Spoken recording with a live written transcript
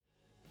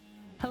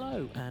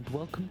Hello and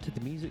welcome to the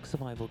Music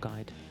Survival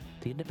Guide,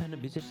 the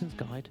independent musician's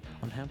guide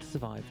on how to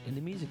survive in the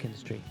music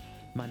industry.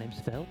 My name's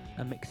Phil,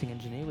 a mixing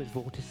engineer with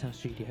Vortis Sound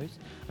Studios,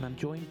 and I'm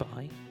joined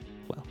by,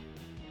 well,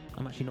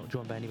 I'm actually not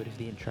joined by anybody for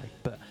the intro,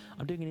 but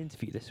I'm doing an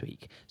interview this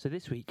week. So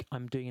this week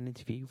I'm doing an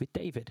interview with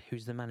David,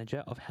 who's the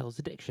manager of Hell's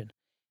Addiction.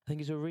 I think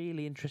it's a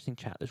really interesting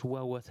chat that's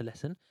well worth a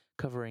listen,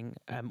 covering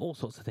all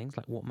sorts of things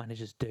like what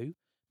managers do,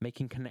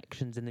 making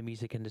connections in the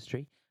music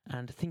industry,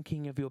 and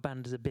thinking of your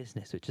band as a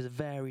business, which is a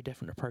very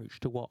different approach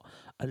to what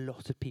a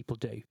lot of people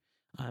do.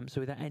 So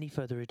without any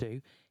further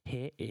ado,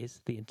 here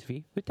is the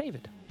interview with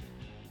David.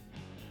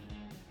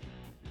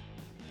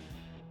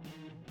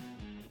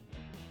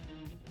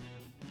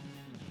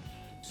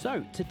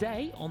 So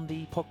today on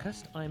the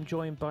podcast, I'm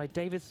joined by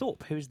David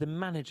Thorp, who is the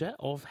manager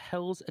of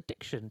Hell's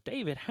Addiction.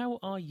 David, how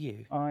are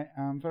you? I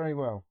am very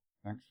well,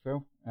 thanks,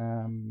 Phil.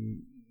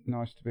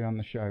 Nice to be on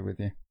the show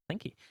with you.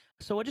 Thank you.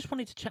 So I just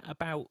wanted to chat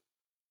about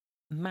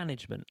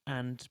management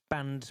and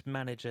band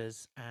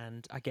managers,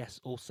 and I guess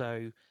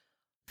also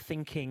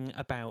thinking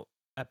about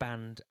a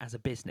band as a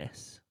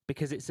business,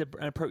 because it's an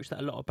approach that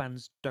a lot of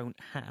bands don't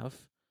have.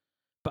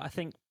 But I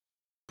think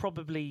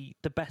probably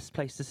the best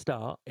place to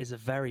start is a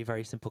very,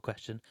 very simple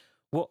question.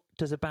 What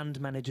does a band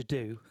manager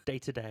do day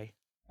to day?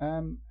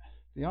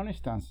 The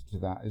honest answer to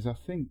that is I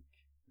think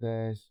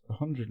there's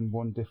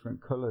 101 different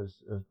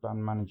colours of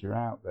band manager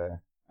out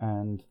there,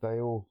 and they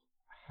all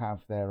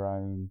have their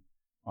own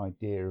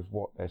idea of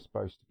what they're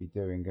supposed to be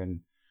doing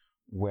and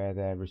where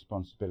their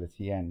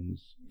responsibility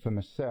ends. For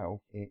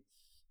myself,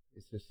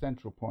 it's a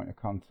central point of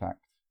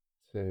contact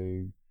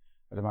to,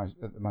 at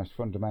the most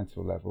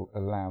fundamental level,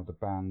 allow the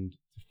band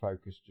to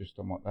focus just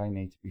on what they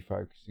need to be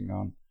focusing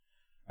on,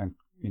 and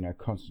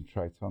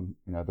concentrate on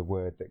the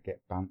word that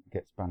gets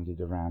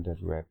bandied around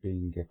everywhere,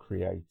 being a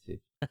creative.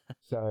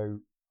 So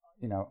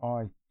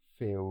I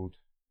field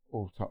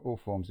all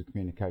forms of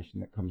communication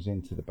that comes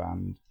into the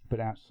band,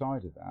 but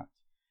outside of that,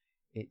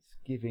 it's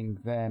giving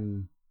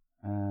them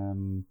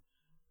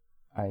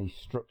a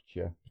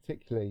structure,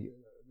 particularly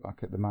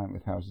like at the moment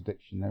with Hell's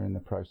Addiction. They're in the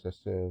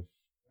process of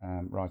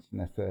writing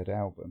their third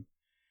album,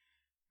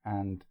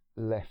 and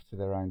left to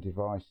their own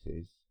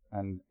devices,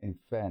 and in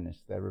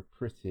fairness, they're a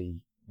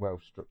pretty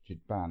well-structured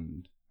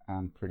band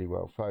and pretty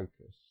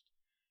well-focused,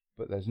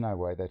 but there's no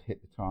way they'd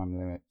hit the time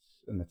limits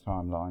and the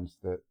timelines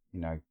that,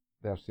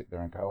 they'll sit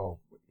there and go,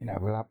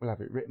 we'll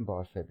have it written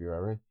by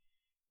February.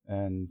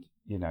 And,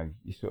 you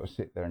sort of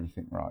sit there and you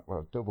think, right,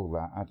 well, double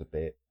that, add a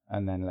bit,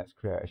 and then let's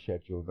create a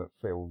schedule that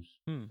fills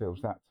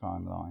that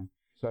timeline.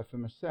 So for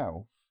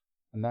myself,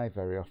 and they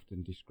very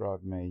often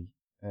describe me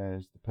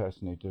as the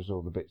person who does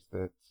all the bits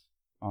that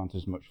aren't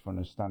as much fun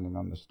as standing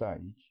on the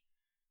stage.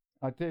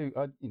 I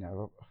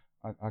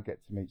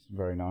get to meet some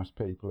very nice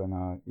people, and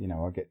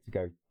I get to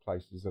go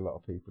places a lot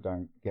of people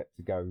don't get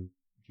to go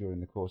during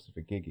the course of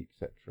a gig,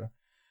 etc.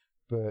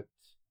 But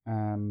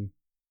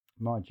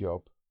my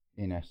job,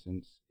 in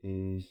essence,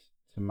 is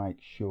to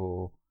make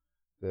sure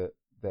that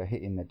they're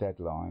hitting the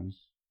deadlines,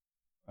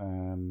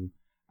 and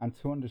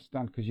to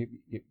understand, because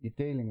you're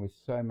dealing with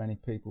so many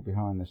people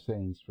behind the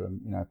scenes,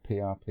 from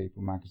PR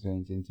people,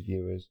 magazines,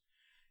 interviewers,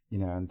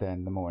 and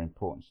then the more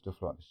important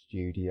stuff like the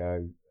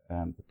studio,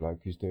 the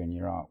bloke who's doing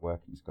your artwork,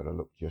 and it's got to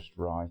look just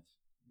right,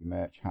 your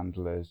merch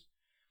handlers,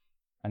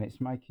 and it's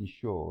making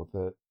sure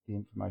that the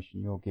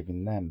information you're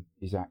giving them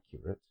is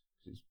accurate,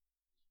 because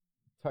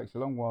it takes a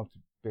long while to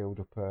build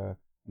up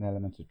an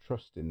element of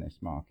trust in this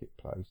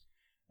marketplace,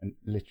 and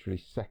literally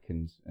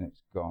seconds and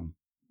it's gone,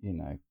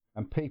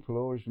 and people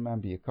always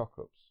remember your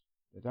cock-ups.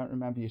 They don't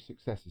remember your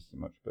successes so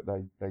much, but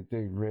they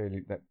do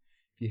really. That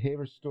if you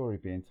hear a story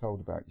being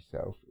told about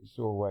yourself, it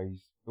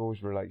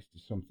always relates to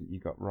something you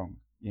got wrong,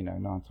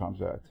 9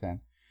 times out of 10.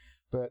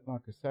 But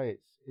like I say,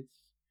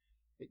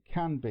 it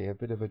can be a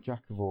bit of a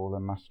jack of all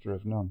and master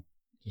of none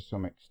to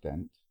some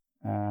extent.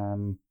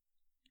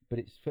 But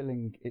it's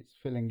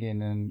filling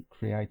in and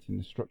creating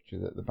the structure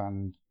that the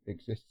band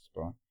exists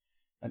by.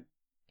 And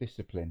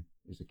discipline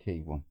is a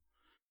key one,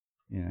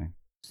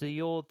 So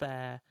you're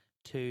there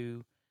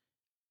to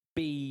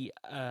be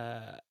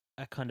a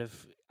kind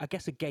of, I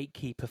guess, a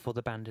gatekeeper for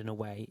the band in a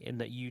way, in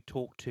that you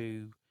talk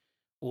to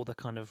all the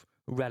kind of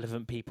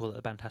relevant people that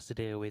the band has to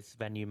deal with,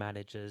 venue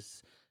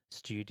managers,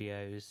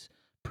 studios,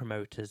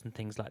 promoters and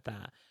things like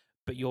that.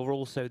 But you're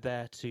also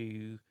there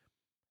to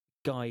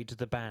guide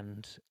the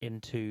band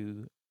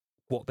into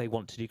what they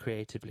want to do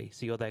creatively.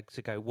 So you're there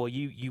to go, well,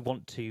 you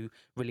want to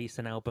release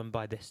an album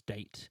by this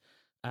date.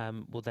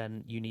 Well,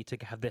 then you need to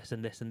have this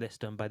and this and this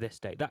done by this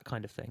date, that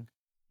kind of thing.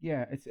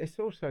 Yeah, it's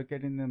also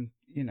getting them,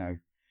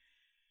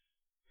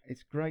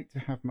 it's great to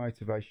have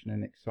motivation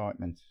and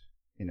excitement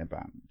in a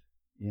band,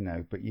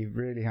 but you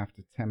really have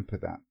to temper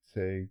that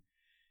to,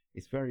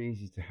 it's very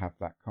easy to have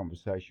that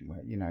conversation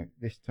where,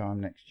 this time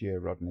next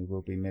year, Rodney,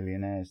 we'll be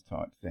millionaires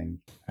type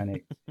thing.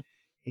 And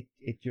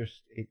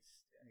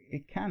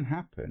it can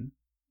happen.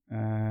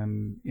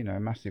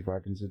 Massive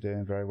Wagons are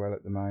doing very well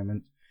at the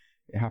moment.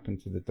 It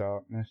happened to the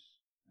Darkness,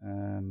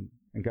 and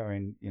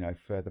going,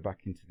 further back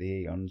into the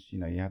eons,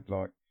 you had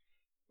like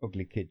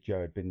Ugly Kid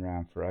Joe had been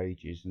around for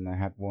ages, and they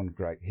had one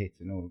great hit,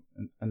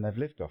 and they've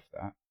lived off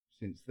that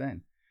since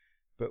then.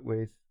 But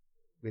with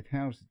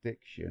House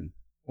Addiction,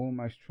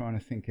 almost trying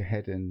to think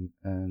ahead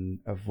and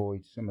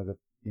avoid some of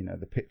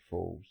the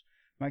pitfalls,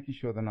 making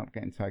sure they're not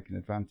getting taken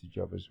advantage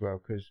of as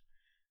well, because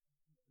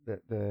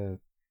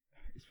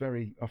it's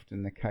very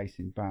often the case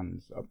in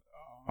bands.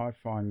 I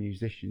find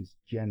musicians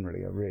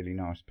generally are really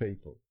nice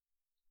people,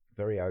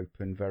 very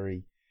open,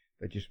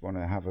 they just want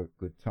to have a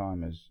good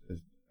time, as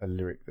a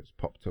lyric that's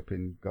popped up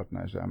in God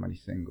knows how many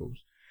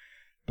singles.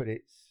 But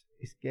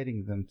it's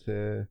getting them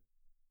to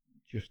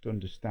just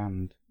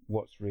understand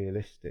what's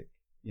realistic,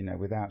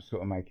 without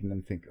sort of making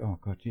them think, oh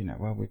God,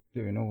 well, we're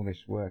doing all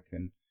this work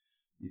and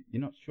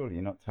you're not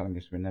telling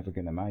us we're never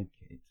going to make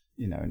it,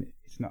 and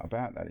it's not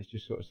about that. It's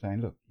just sort of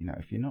saying, look,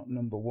 if you're not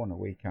number one a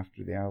week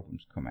after the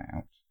album's come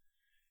out,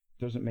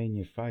 doesn't mean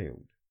you've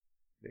failed,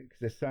 because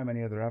there's so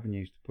many other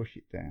avenues to push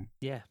it down.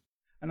 Yeah.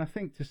 And I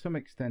think to some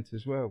extent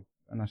as well,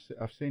 and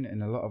I've seen it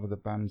in a lot of other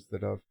bands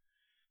that I've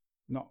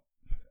not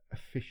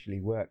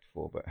officially worked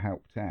for but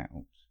helped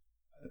out,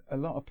 a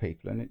lot of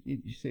people, and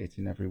you see it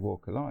in every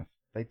walk of life,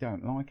 they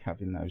don't like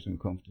having those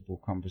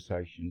uncomfortable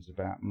conversations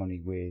about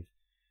money with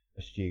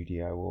a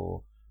studio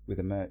or with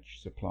a merch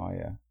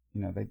supplier.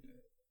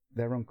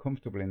 They're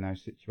uncomfortable in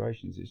those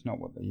situations. It's not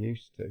what they're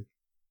used to.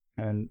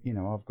 And,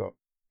 I've got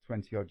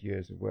 20 odd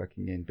years of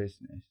working in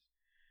business,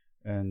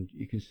 and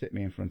you can sit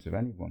me in front of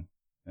anyone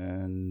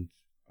and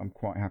I'm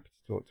quite happy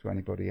to talk to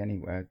anybody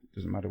anywhere. It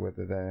doesn't matter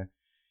whether they're,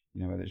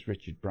 whether it's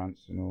Richard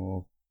Branson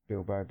or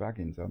Bilbo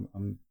Baggins.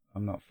 I'm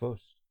not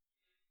fussed.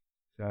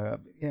 So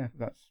yeah,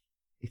 that's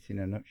it in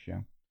a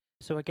nutshell.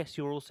 So I guess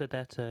you're also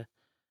there to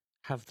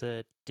have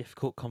the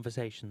difficult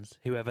conversations,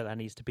 whoever that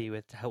needs to be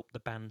with, to help the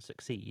band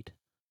succeed.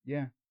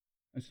 Yeah,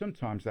 and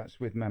sometimes that's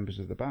with members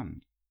of the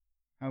band.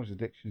 House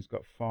Addiction's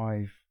got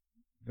 5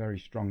 very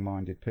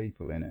strong-minded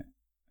people in it,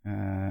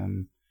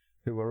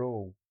 who are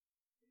all,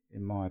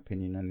 in my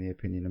opinion and the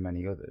opinion of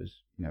many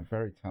others,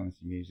 very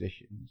talented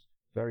musicians,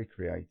 very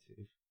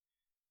creative,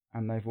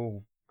 and they've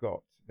all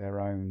got their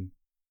own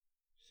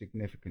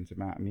significant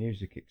amount of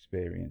music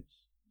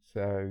experience.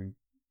 So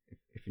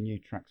if a new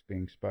track's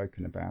being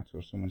spoken about,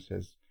 or someone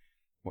says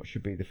what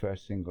should be the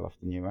first single off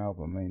the new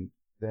album, I mean,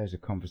 there's a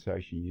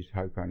conversation you'd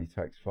hope only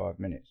takes 5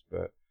 minutes,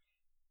 but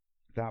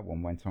that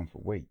one went on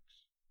for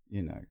weeks,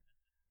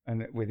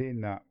 and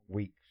within that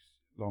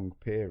weeks-long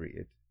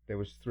period, there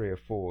was 3 or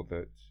 4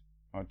 that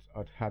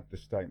I'd had the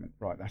statement,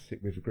 right, that's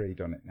it, we've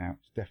agreed on it now,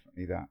 it's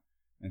definitely that.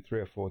 And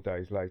 3 or 4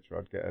 days later,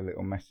 I'd get a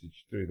little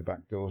message through the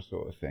back door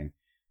sort of thing.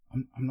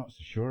 I'm not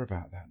so sure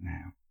about that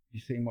now. You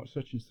seen what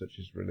such and such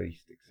has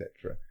released,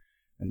 etc.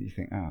 And you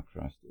think, oh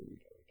Christ, here we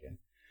go again.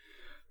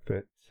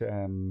 But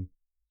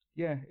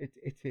yeah,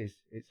 it is.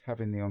 It's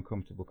having the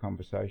uncomfortable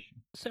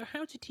conversation. So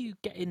how did you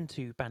get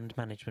into band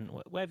management?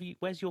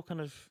 Where's your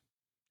kind of,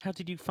 how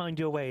did you find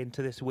your way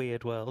into this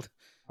weird world?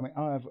 I mean,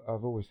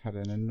 I've always had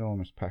an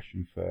enormous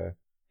passion for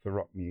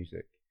rock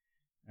music.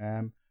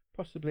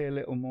 Possibly a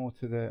little more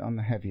on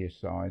the heavier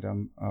side.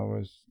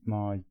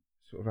 My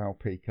sort of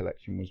LP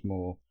collection was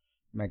more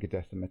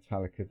Megadeth and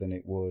Metallica than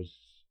it was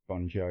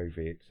Bon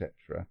Jovi,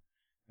 etc.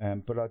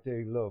 But I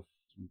do love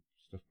some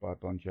stuff by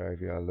Bon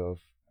Jovi. I love.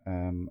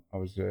 I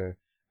was,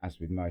 as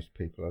with most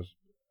people, I was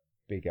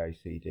a big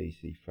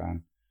AC/DC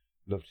fan.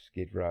 Loved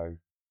Skid Row,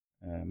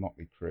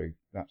 Motley Crue,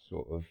 that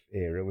sort of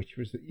era, which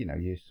was,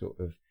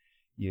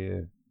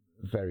 your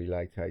very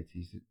late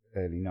 80s,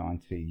 early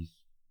 90s,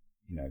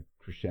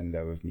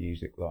 crescendo of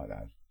music like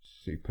that.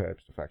 Superb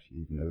stuff,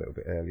 actually, even a little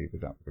bit earlier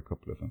with a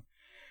couple of them.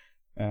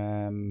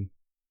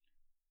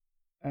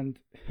 And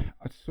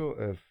I'd sort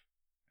of,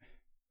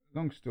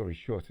 long story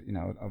short,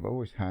 I've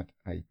always had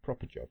a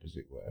proper job, as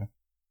it were.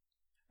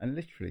 And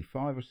literally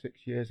 5 or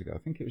 6 years ago, I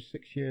think it was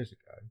 6 years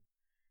ago,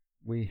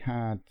 we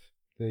had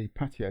the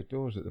patio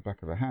doors at the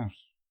back of a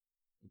house.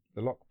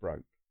 The lock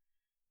broke.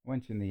 I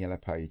went in the Yellow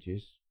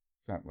Pages.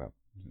 Well,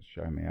 it's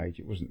showing me age.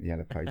 It wasn't the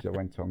Yellow Pages. I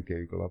went on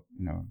Google.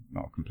 I'm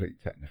not a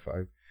complete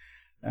technophobe.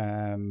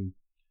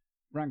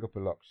 Rang up a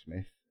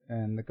locksmith,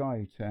 and the guy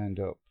who turned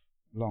up,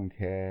 long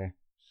hair,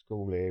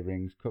 school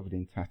earrings, covered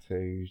in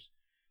tattoos,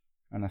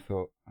 and I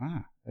thought, I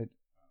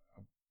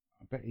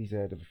bet he's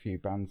heard of a few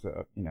bands that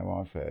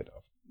I've heard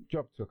of.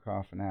 Job took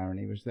half an hour, and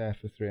he was there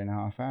for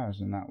 3.5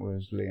 hours, and that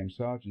was Liam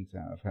Sargent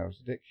out of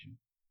House Addiction.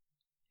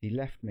 He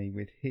left me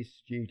with his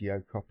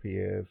studio copy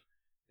of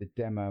the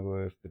demo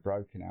of the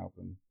Broken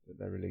album that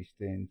they released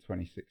in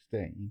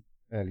 2016,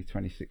 early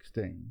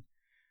 2016,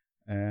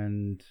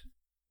 and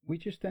we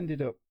just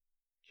ended up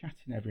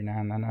chatting every now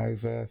and then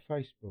over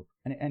Facebook,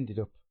 and it ended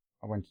up,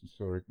 I went and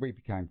saw it. We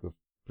became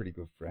pretty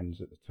good friends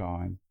at the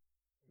time.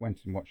 Went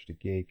and watched a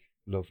gig,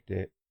 loved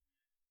it.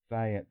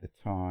 They at the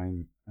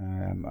time,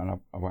 and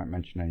I won't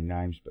mention any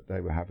names, but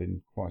they were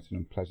having quite an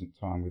unpleasant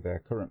time with their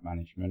current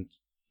management,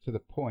 to the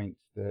point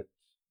that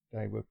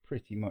they were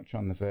pretty much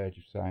on the verge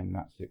of saying,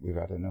 that's it, we've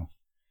had enough.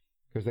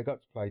 Because they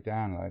got to play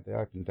Download. They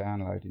opened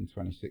Download in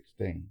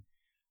 2016.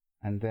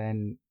 And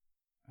then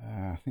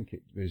I think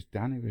it was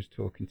Dan who was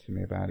talking to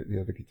me about it,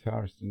 the other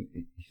guitarist, and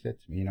he said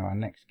to me, our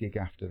next gig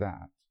after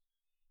that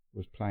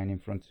was playing in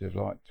front of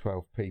like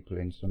 12 people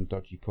in some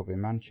dodgy pub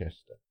in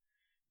Manchester,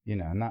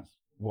 and that's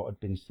what had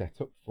been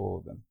set up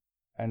for them.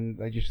 And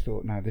they just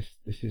thought, no,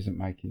 this isn't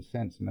making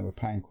sense, and they were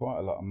paying quite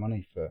a lot of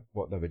money for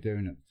what they were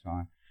doing at the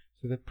time.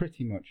 So they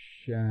pretty much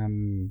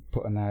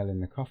put a nail in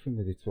the coffin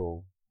with it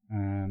all.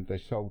 They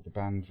sold the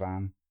band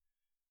van,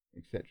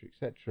 etc.,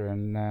 etc.,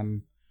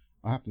 and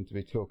I happened to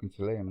be talking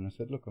to Liam, and I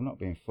said, look, I'm not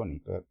being funny,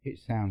 but it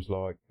sounds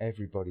like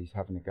everybody's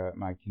having a go at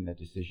making their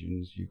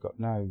decisions. You've got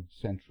no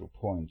central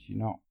point.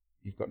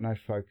 You've got no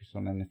focus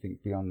on anything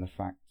beyond the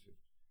fact of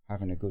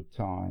having a good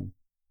time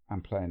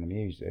and playing the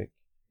music.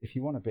 If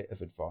you want a bit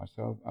of advice,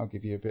 I'll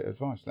give you a bit of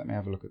advice. Let me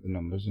have a look at the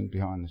numbers and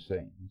behind the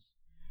scenes.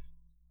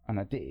 And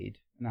I did,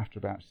 and after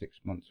about 6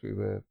 months we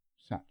were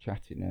sat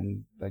chatting,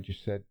 and they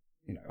just said,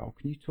 oh,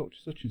 can you talk to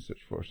such and such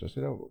for us? I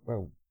said, oh,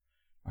 well,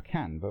 I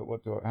can, but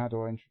how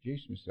do I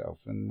introduce myself?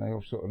 And they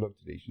all sort of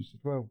looked at each and said,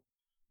 well,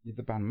 you're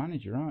the band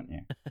manager, aren't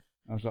you?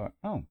 I was like,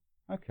 oh,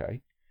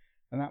 okay.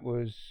 And that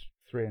was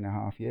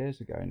 3.5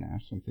 years ago now,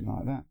 something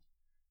like that.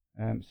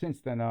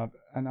 Since then, it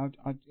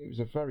was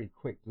a very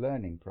quick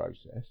learning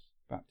process,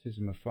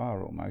 baptism of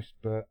fire almost,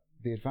 but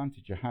the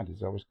advantage I had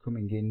is I was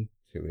coming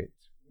into it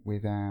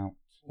without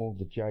all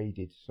the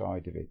jaded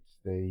side of it,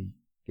 the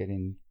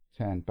getting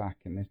turned back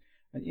and this.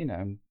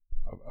 And,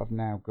 I've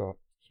now got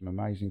some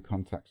amazing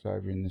contacts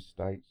over in the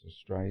States,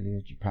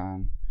 Australia,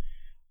 Japan.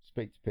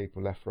 Speak to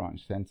people left, right and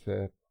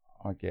centre.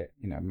 I get,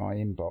 my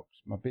inbox,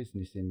 my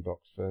business inbox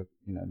for,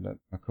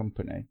 my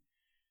company.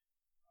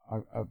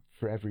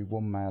 For every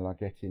one mail I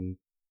get in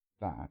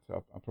that,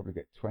 I probably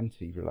get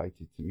 20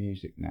 related to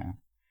music now.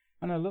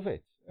 And I love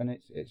it. And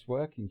it's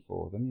working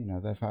for them.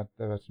 They've had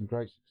some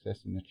great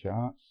success in the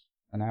charts.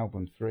 And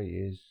album 3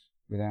 is,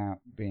 without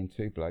being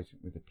too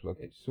blatant with the plug,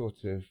 it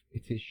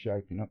is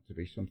shaping up to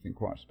be something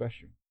quite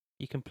special.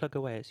 You can plug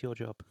away, it's your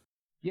job.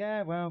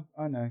 Yeah, well,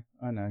 I know.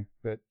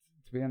 But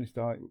to be honest,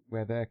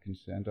 where they're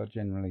concerned, I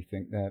generally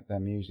think their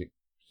music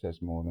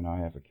says more than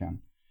I ever can.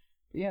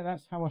 But yeah,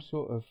 that's how I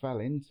sort of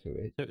fell into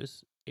it. So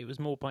it was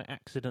more by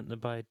accident than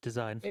by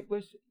design. It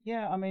was,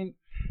 yeah. I mean,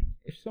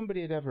 if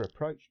somebody had ever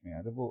approached me,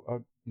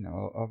 I'll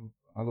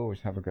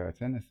always have a go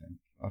at anything.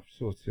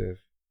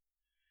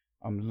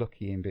 I'm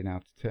lucky in being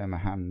able to turn my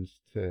hands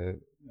to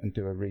and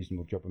do a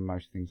reasonable job of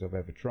most things I've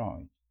ever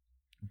tried.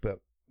 But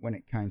when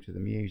it came to the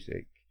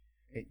music,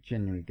 it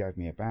genuinely gave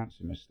me a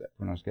bounce in my step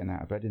when I was getting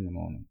out of bed in the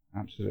morning.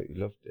 Absolutely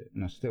loved it,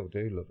 and I still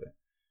do love it.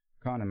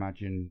 Can't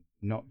imagine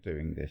not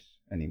doing this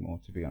anymore,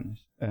 to be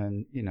honest.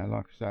 And,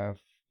 like I say,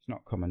 it's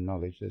not common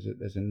knowledge.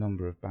 There's a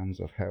number of bands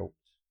I've helped,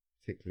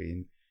 particularly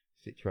in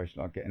situations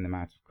like getting them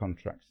out of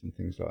contracts and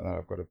things like that.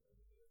 I've got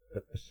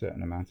a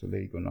certain amount of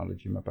legal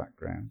knowledge in my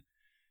background.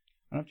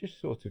 And I've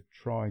just sort of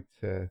tried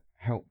to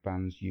help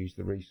bands use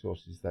the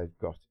resources they've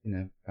got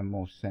in a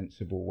more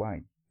sensible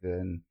way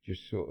than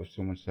just sort of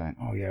someone saying,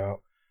 oh yeah,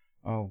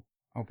 I'll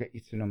get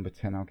you to number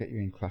 10, I'll get you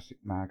in Classic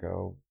Mag,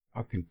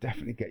 I can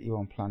definitely get you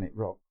on Planet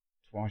Rock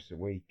twice a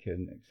week,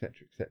 and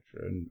etc.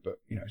 But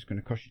it's going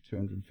to cost you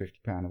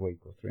 £250 a week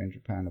or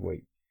 £300 a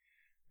week,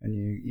 and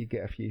you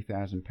get a few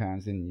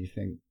 £1,000s in, and you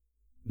think,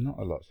 not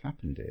a lot's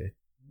happened here.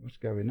 What's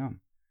going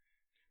on?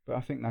 But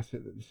I think that's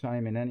the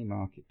same in any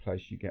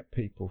marketplace. You get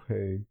people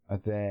who are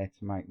there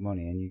to make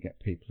money, and you get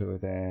people who are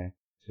there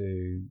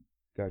to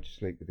go to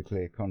sleep with a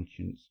clear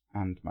conscience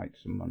and make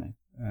some money.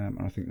 And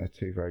I think they're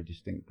two very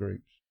distinct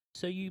groups.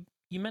 So you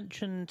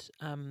mentioned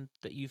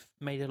that you've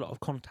made a lot of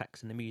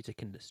contacts in the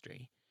music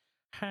industry.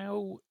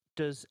 How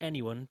does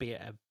anyone, be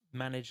it a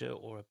manager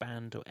or a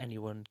band or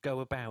anyone, go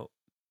about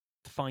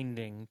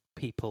finding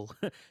people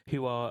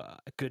who are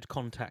good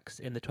contacts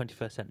in the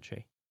 21st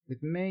century?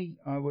 With me,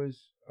 I was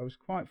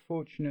quite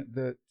fortunate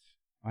that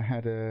I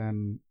had a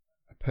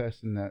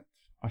person that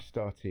I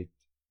started.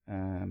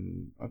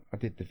 I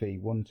did the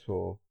V1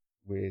 tour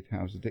with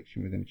House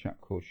Addiction with a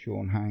chap called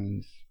Sean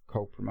Haynes,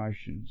 Cole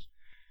Promotions,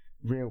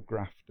 real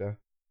grafter,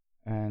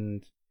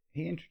 and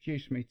he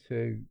introduced me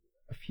to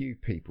a few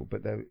people,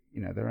 but they're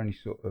only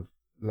sort of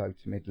low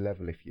to mid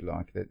level, if you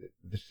like.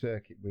 The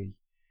circuit,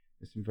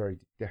 there's some very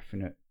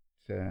definite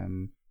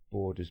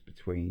borders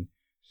between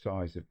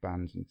size of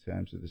bands in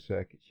terms of the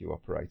circuits you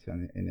operate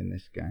in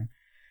this game.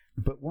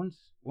 But once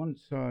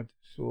I'd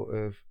sort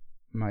of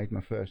made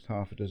my first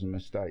half a dozen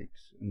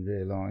mistakes and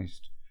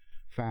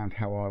found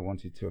how I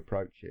wanted to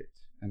approach it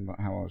and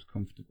how I was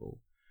comfortable,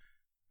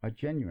 I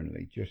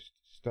genuinely just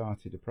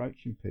started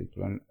approaching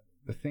people. And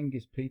the thing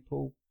is,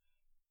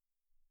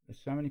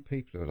 there's so many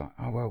people who are like,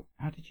 oh well,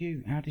 how did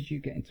you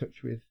get in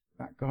touch with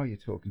that guy you're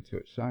talking to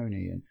at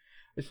Sony? And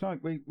it's like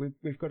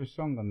we've got a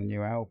song on the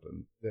new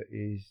album that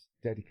is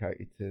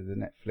dedicated to the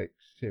Netflix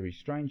series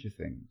Stranger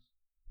Things,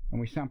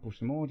 and we sample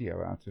some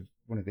audio out of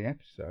one of the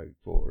episodes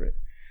for it,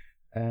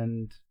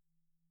 and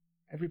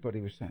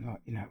everybody was saying,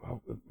 like,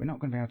 well, we're not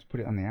going to be able to put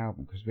it on the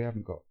album because we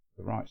haven't got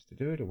the rights to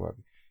do it or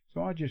whatever.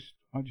 So I just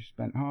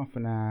spent half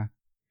an hour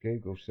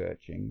Google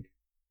searching,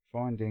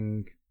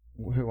 finding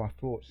who I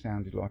thought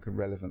sounded like a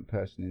relevant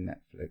person in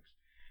Netflix,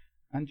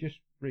 and just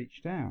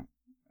reached out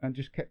and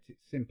just kept it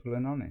simple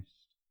and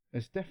honest.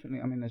 There's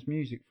definitely, I mean, there's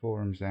music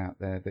forums out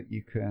there that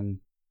you can,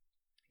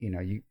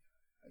 you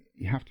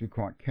have to be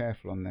quite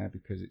careful on there,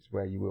 because it's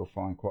where you will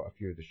find quite a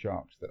few of the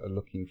sharks that are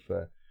looking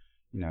for,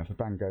 if a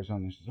band goes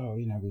on and says, oh,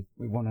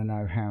 we want to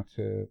know how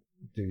to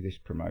do this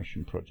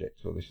promotion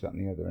project or this, that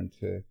and the other, and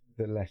to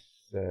the less,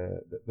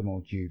 the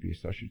more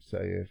dubious, I should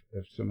say,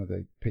 of some of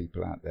the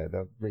people out there,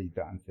 they'll read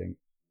that and think,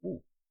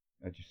 oh,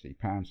 they just see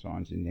pound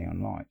signs in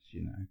neon lights,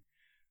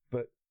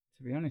 But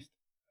to be honest,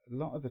 a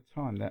lot of the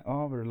time there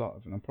are a lot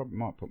of, and I probably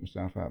might put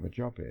myself out of a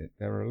job here,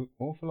 there are an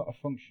awful lot of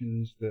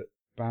functions that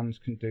bands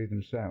can do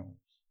themselves,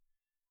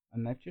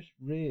 and they've just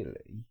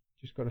really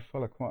just got to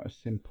follow quite a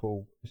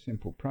simple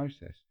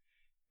process.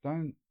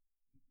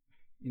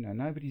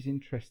 Nobody's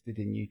interested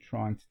in you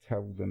trying to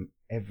tell them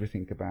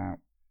everything about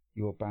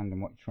your band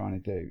and what you're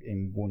trying to do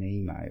in one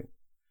email.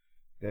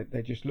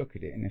 They just look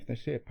at it, and if they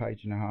see a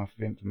page and a half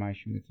of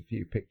information with a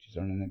few pictures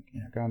on, and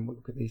go and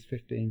look at these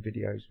 15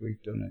 videos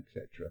we've done,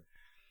 etc.,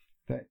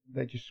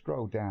 they just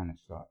scroll down.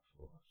 It's like,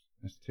 oh,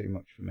 that's too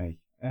much for me.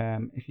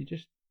 If you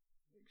just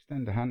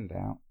extend a hand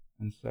out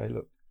and say,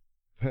 look,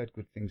 I've heard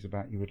good things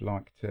about you, would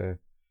like to,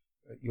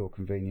 at your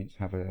convenience,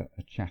 have a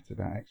chat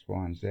about X,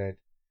 Y, and Z.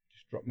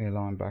 Just drop me a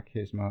line back.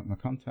 Here's my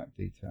contact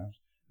details,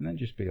 and then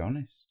just be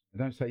honest.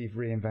 Don't say you've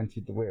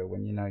reinvented the wheel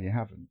when you know you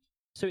haven't.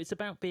 So it's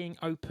about being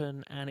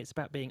open, and it's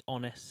about being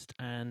honest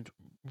and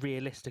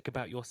realistic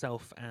about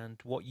yourself and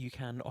what you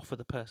can offer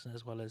the person,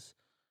 as well as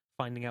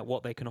finding out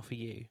what they can offer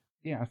you.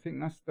 Yeah, I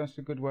think that's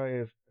a good way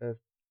of the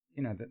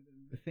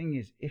thing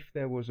is, if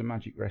there was a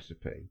magic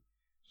recipe,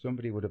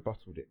 somebody would have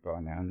bottled it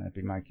by now, and they'd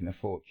be making a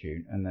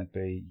fortune, and there'd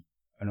be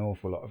an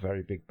awful lot of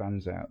very big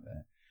bands out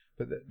there.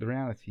 But the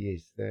reality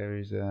is,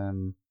 there's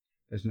an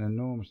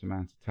enormous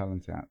amount of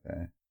talent out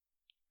there.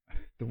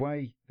 The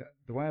way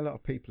a lot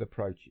of people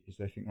approach it is,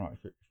 they think, right,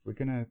 if we're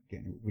gonna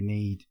get, we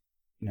need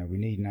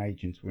an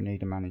agent, we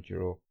need a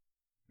manager, or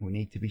we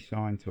need to be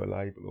signed to a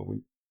label,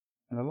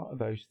 and a lot of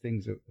those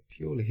things are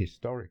purely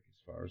historic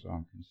as far as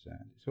I'm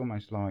concerned. It's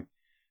almost like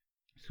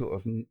sort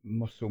of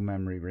muscle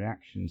memory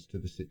reactions to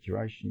the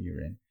situation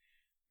you're in.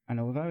 And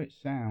although it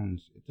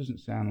doesn't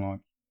sound like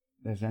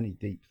there's any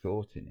deep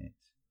thought in it,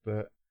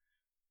 but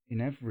in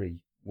every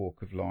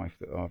walk of life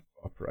that I've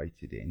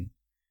operated in,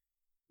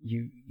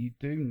 you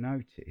do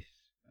notice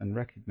and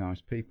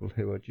recognise people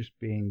who are just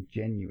being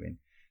genuine.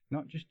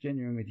 Not just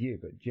genuine with you,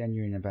 but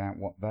genuine about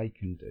what they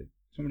can do.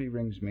 Somebody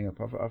rings me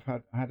up.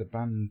 I had a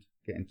band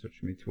get in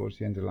touch with me towards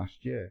the end of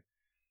last year,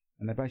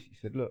 and they basically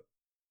said, look,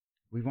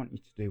 we want you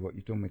to do what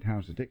you've done with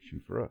House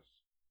Addiction for us,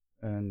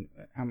 and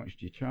how much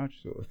do you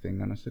charge, sort of thing.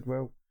 And I said,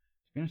 well,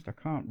 to be honest,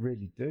 I can't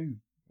really do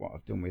what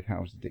I've done with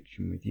House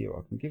Addiction with you.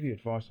 I can give you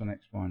advice on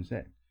X, Y, and Z,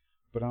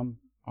 but I'm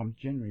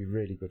generally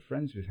really good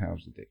friends with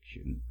House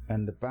Addiction,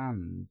 and the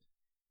band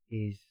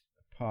is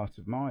a part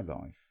of my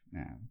life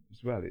now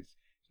as well. It's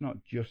not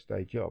just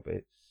a job.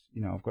 It's,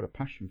 I've got a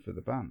passion for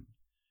the band,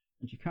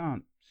 and you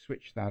can't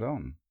switch that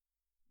on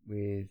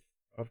with,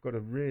 I've got to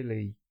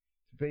really,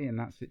 to be in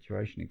that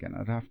situation again,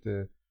 I'd have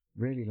to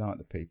really like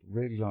the people,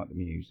 really like the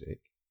music,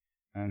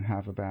 and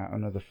have about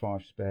another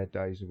 5 spare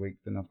days a week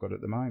than I've got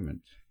at the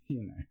moment,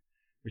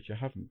 which I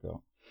haven't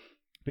got.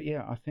 But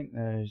yeah, I think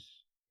there's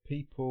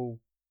people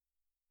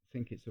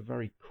think it's a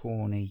very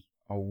corny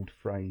old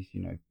phrase,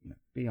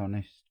 be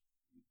honest,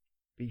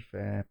 be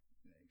fair,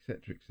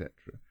 etc., etc.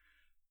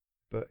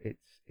 But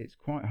it's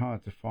quite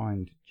hard to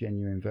find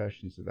genuine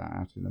versions of that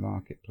out in the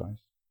marketplace.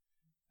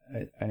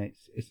 And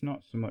it's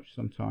not so much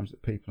sometimes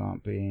that people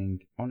aren't being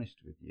honest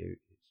with you.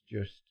 It's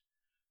just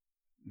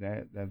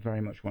they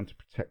very much want to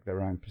protect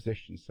their own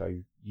position, so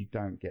you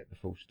don't get the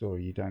full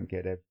story. You don't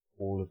get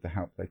all of the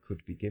help they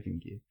could be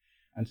giving you.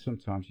 And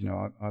sometimes,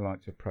 I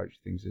like to approach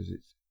things as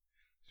it's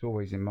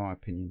always, in my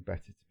opinion,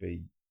 better to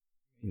be,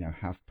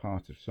 have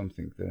part of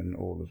something than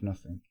all of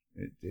nothing.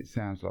 It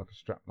sounds like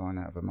a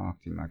strapline out of a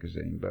marketing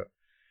magazine, but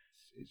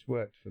it's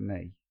worked for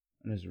me.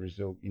 And as a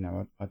result,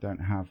 I don't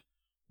have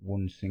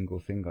one single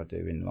thing I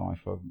do in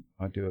life.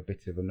 I do a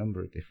bit of a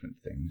number of different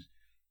things,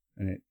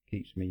 and it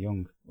keeps me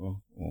young,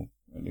 or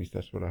at least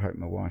that's what I hope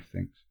my wife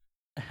thinks.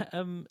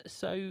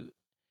 So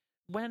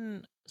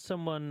when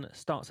someone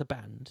starts a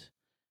band,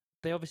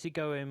 they obviously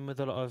go in with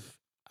a lot of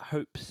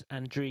hopes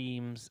and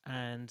dreams,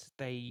 and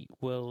they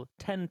will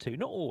tend to,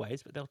 not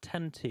always, but they'll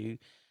tend to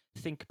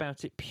think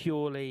about it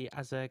purely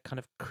as a kind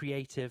of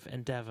creative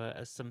endeavor,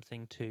 as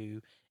something to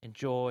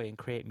enjoy and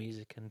create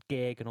music and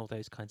gig and all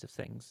those kinds of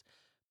things.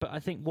 But I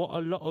think what a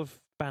lot of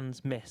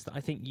bands miss, that I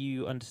think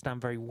you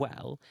understand very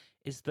well,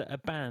 is that a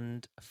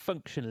band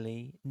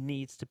functionally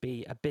needs to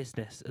be a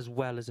business as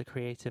well as a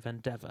creative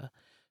endeavor.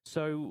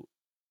 So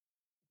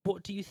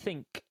what do you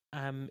think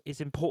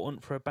is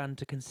important for a band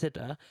to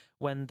consider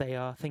when they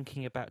are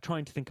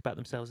trying to think about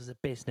themselves as a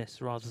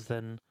business rather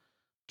than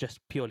just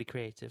purely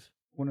creative?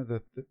 One of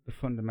the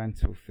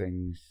fundamental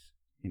things,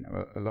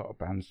 a lot of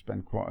bands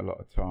spend quite a lot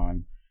of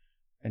time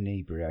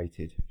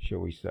inebriated, shall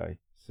we say.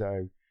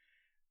 So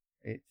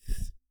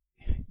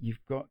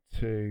you've got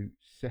to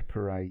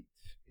separate.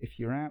 If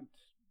you're out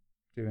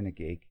doing a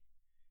gig,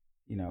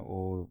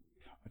 or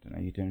I don't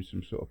know, you're doing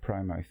some sort of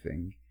promo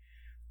thing,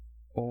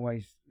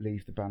 always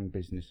leave the band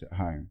business at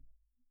home.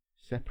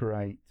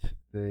 Separate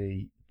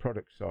the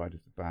product side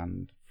of the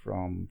band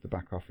from the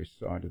back office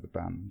side of the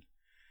band.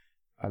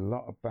 A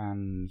lot of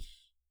bands,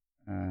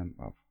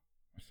 well,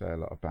 I say a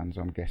lot of bands,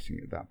 I'm guessing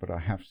at that, but I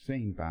have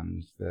seen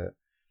bands that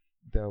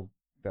they'll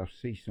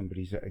see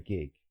somebody's at a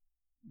gig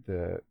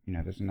that,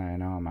 there's an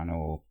A&R man,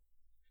 or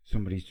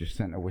somebody's just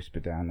sent a whisper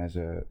down, there's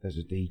a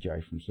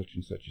DJ from such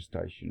and such a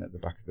station at the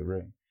back of the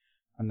room,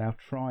 and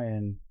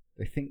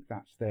they think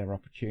that's their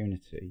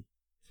opportunity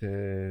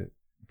to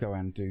go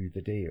and do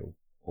the deal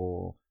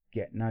or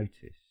get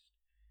noticed.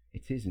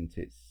 It isn't.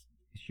 It's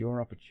your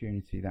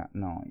opportunity that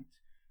night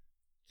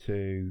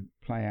to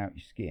play out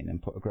your skin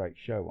and put a great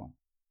show on,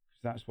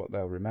 because that's what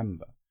they'll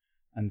remember.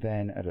 And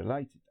then at a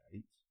later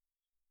date,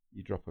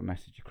 you drop a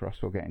message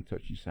across or get in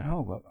touch and say,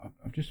 oh, well,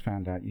 I've just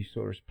found out you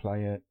saw us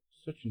play at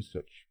such and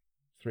such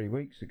 3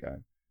 weeks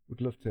ago.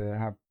 Would love to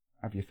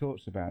have your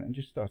thoughts about it, and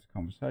just start a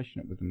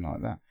conversation up with them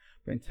like that.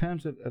 But in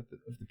terms of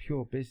the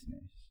pure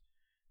business,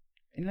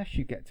 unless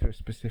you get to a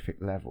specific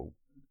level,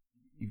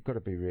 you've got to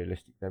be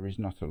realistic. There is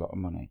not a lot of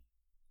money.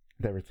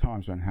 There are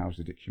times when House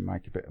Addiction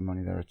make a bit of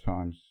money. There are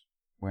times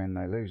when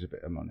they lose a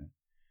bit of money.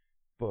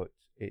 But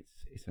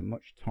it's a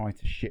much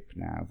tighter ship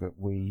now that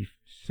we've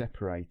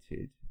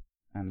separated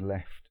and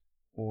left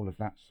all of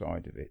that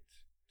side of it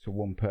to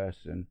one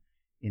person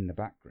in the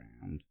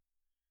background,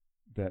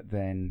 that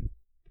then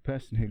the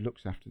person who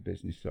looks after the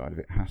business side of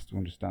it has to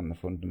understand the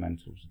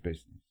fundamentals of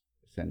business,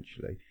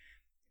 essentially.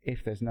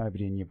 If there's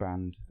nobody in your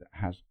band that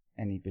has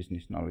any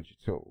business knowledge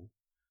at all,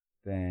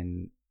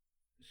 then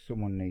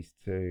someone needs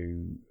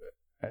to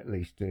at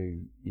least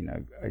do,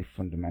 a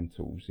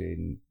fundamentals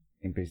in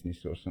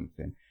business or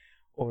something.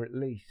 Or at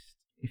least,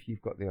 if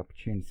you've got the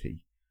opportunity,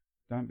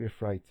 don't be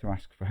afraid to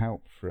ask for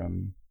help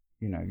from,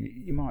 you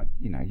might,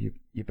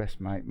 your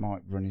best mate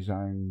might run his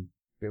own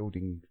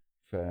building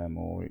firm,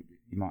 or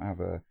you might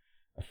have a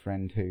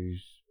friend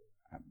who's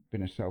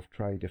been a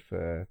self-trader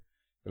for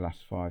the last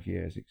 5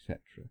 years, etc.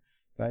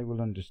 They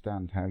will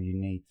understand how you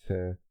need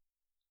to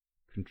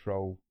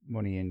control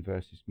money in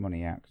versus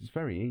money out, because it's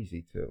very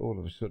easy to all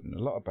of a sudden,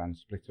 a lot of bands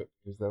split up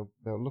because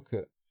they'll look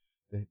at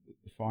the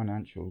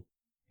financial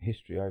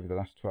history over the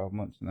last 12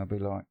 months and they'll be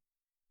like,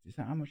 is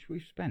that how much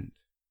we've spent?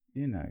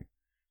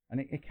 And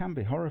it can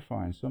be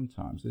horrifying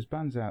sometimes. There's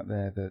bands out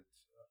there that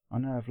I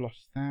know have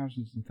lost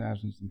thousands and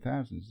thousands and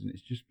thousands, and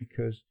it's just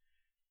because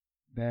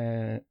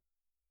they've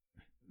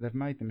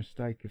made the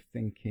mistake of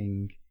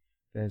thinking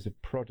there's a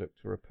product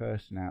or a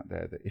person out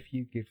there that if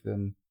you give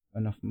them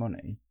enough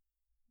money,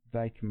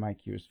 they can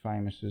make you as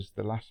famous as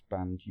the last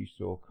band you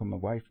saw come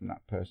away from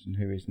that person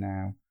who is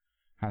now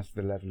has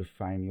the level of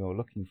fame you're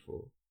looking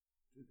for.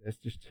 There's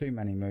just too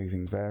many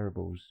moving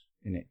variables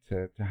in it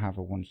to have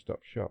a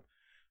one-stop shop.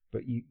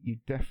 But you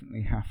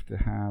definitely have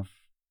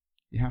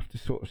to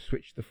sort of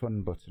switch the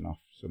fun button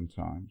off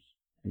sometimes.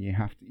 And you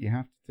have to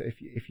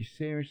if you're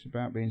serious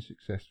about being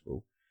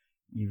successful,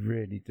 you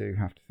really do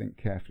have to think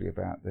carefully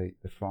about the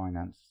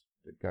finance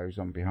that goes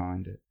on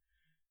behind it,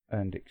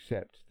 and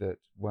accept that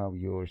while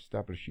you're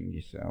establishing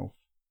yourself,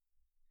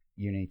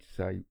 you need to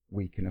say,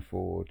 we can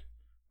afford,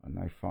 I don't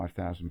know,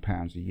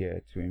 £5,000 a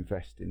year to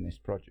invest in this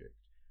project,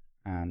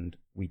 and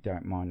we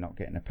don't mind not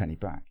getting a penny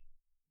back.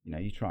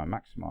 You try and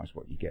maximise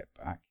what you get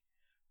back,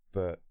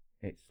 but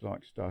it's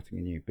like starting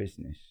a new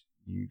business.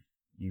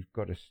 You've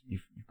got your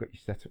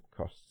setup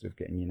costs of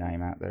getting your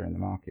name out there in the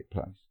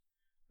marketplace,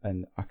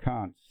 and I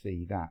can't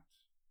see that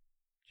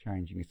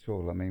changing at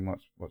all. I mean,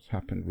 what's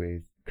happened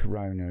with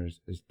Corona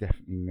has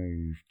definitely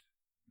moved.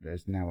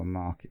 There's now a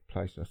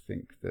marketplace, I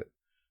think, that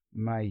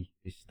may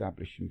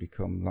establish and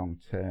become long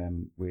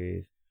term,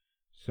 with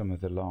some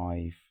of the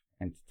live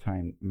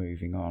entertainment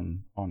moving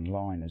on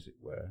online, as it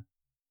were.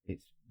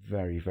 It's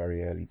very,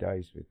 very early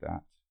days with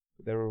that.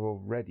 But there are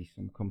already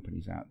some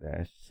companies out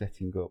there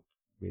setting up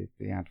with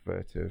the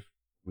advert of,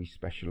 we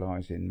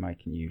specialise in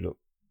making you look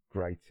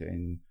great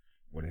in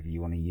whatever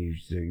you want to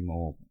use, Zoom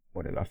or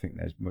whatever. I think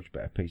there's much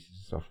better pieces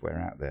of software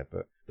out there,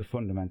 but the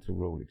fundamental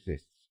rule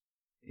exists.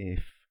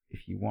 If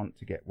you want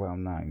to get well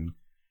known,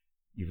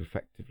 you've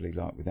effectively,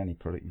 like with any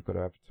product, you've got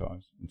to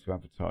advertise, and to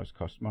advertise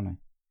costs money.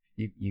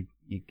 You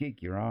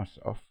gig your arse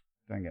off.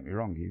 Don't get me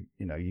wrong.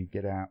 You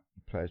get out,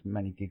 you play as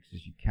many gigs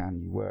as you can,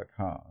 you work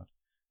hard.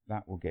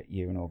 That will get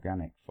you an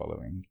organic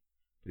following.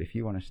 But if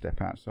you want to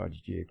step outside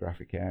your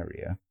geographic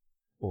area,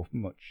 or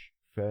much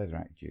further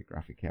out your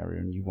geographic area,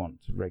 and you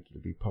want to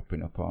regularly be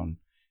popping up on,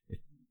 if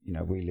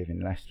we live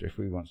in Leicester, if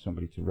we want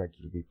somebody to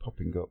regularly be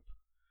popping up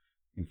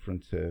in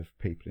front of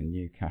people in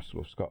Newcastle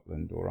or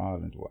Scotland or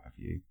Ireland or what have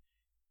you,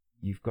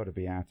 you've got to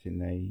be out in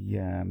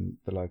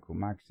the local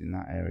mags in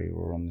that area,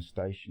 or on the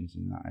stations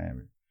in that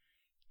area,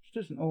 which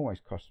doesn't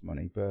always cost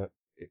money, but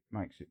it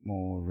makes it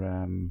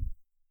more.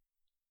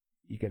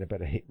 You get a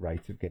better hit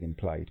rate of getting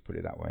played, put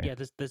it that way. Yeah,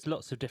 there's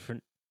lots of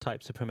different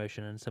types of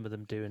promotion, and some of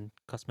them do and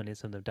cost money and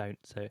some of them don't,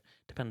 so it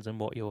depends on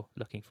what you're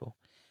looking for.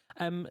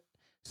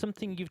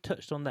 something you've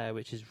touched on there,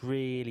 which is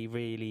really,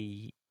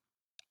 really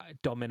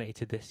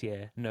dominated this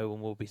year, no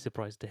one will be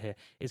surprised to hear,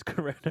 is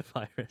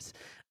coronavirus.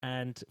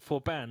 And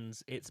for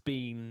bands, it's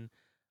been,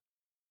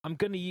 I'm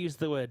going to use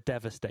the word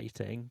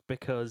devastating,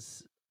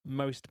 because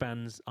most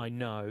bands I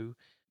know,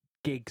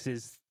 gigs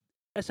is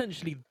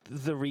essentially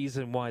the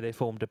reason why they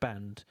formed a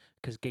band,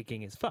 because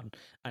gigging is fun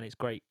and it's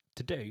great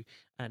to do,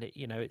 and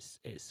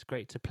it's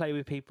great to play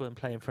with people and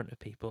play in front of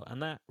people,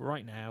 and that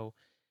right now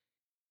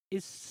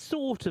is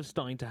sort of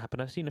starting to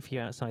happen. I've seen a few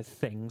outside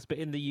things, but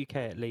in the UK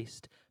at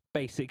least,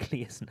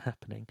 basically isn't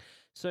happening.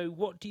 So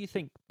what do you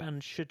think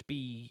bands should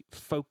be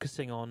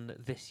focusing on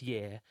this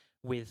year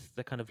with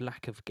the kind of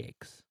lack of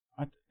gigs?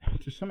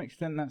 To some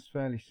extent, that's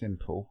fairly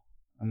simple,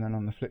 and then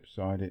on the flip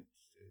side,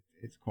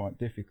 it's quite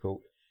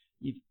difficult.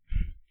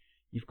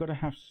 You've got to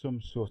have some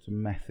sort of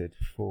method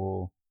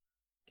for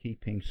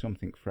keeping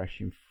something fresh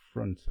in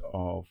front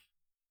of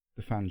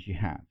the fans you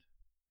had,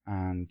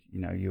 and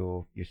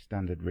your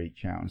standard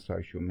reach out on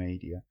social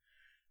media.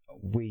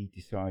 We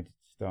decided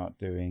to start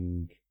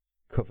doing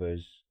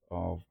covers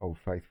of Old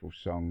Faithful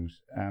songs,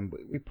 and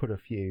we put a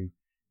few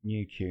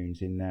new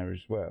tunes in there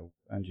as well,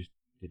 and just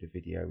did a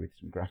video with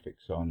some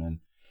graphics on and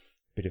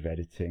a bit of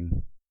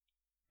editing.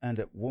 And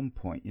at one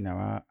point,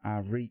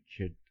 our reach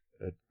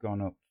had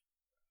gone up.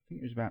 I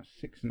think it was about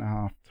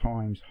 6.5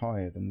 times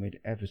higher than we'd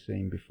ever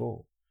seen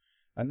before.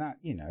 And that,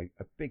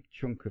 a big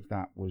chunk of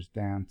that was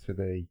down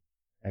to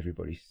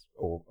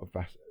or a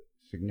vast,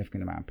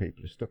 significant amount of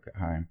people are stuck at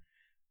home.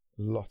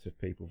 A lot of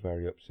people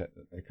very upset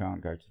that they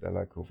can't go to their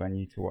local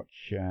venue to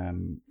watch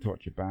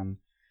a band.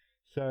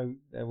 So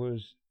there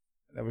was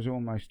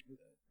almost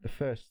the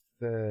first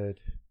third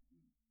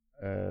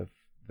of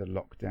the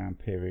lockdown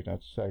period.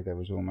 I'd say there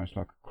was almost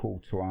like a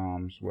call to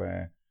arms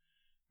where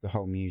the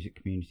whole music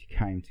community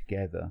came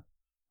together.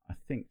 I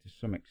think to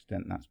some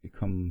extent that's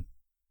become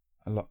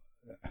a lot.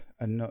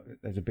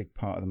 There's a big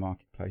part of the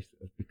marketplace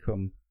that has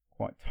become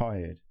quite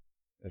tired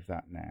of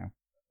that now.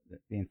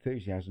 The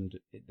enthusiasm,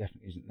 it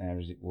definitely isn't there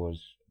as it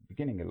was at the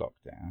beginning of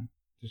lockdown.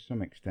 To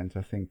some extent,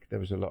 I think there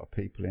was a lot of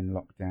people in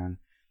lockdown.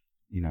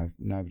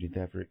 Nobody had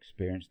ever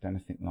experienced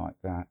anything like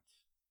that.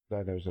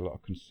 Though there was a lot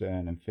of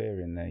concern and fear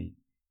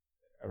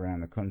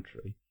around the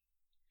country,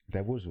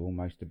 there was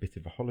almost a bit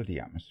of a holiday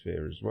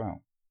atmosphere as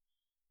well.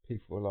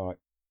 People were like,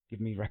 give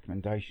me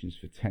recommendations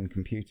for 10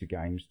 computer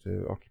games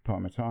to occupy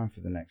my time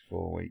for the next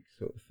 4 weeks,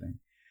 sort of thing.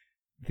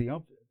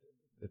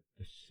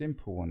 The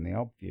simple one, the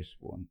obvious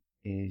one,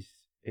 is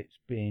it's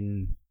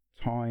been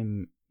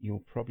time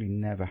you'll probably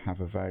never have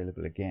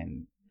available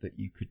again that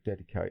you could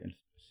dedicate a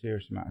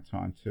serious amount of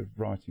time to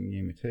writing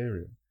new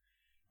material.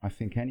 I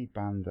think any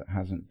band that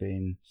hasn't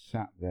been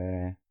sat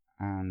there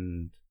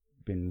and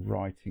been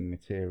writing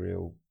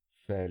material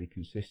fairly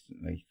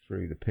consistently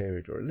through the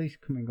period, or at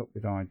least coming up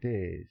with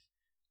ideas,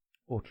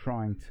 or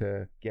trying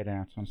to get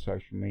out on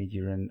social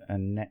media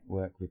and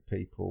network with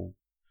people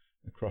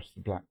across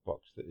the black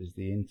box that is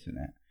the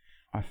internet,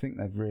 I think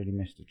they've really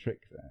missed a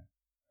trick there.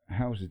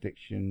 House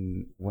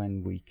Addiction,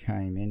 when we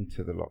came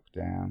into the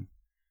lockdown,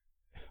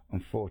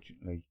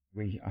 unfortunately,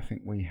 I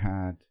think we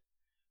had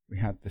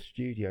the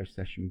studio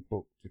session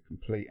booked to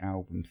complete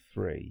album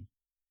 3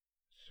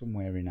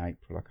 somewhere in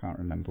April. I can't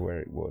remember where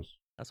it was.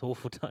 That's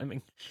awful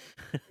timing.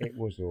 It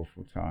was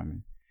awful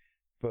timing.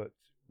 But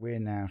we're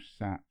now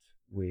sat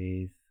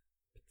with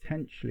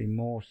potentially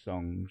more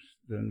songs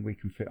than we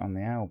can fit on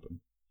the album.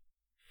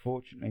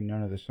 Fortunately,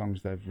 none of the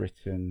songs they've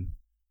written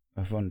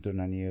have undone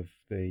any of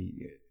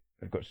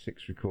they've got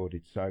 6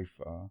 recorded so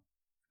far,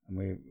 and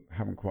we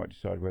haven't quite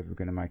decided whether we're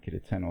going to make it a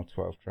 10 or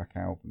 12 track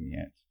album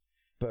yet.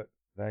 But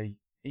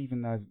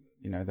even though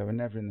they were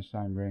never in the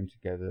same room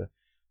together,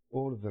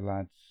 all of the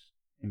lads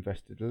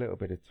invested a little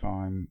bit of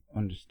time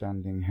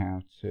understanding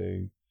how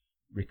to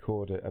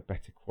record a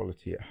better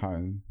quality at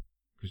home,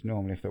 because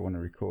normally if they want to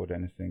record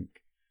anything,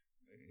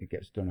 it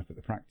gets done up at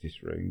the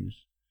practice rooms.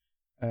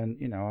 And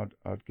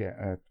I'd get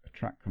a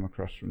track come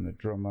across from the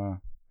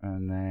drummer,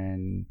 and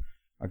then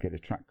I'd get a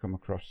track come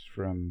across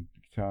from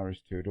the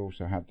guitarist who had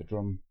also had the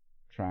drum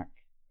track,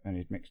 and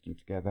he'd mixed them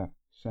together,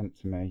 sent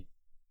to me.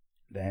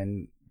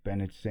 Then Ben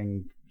would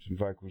sing some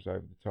vocals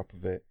over the top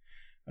of it,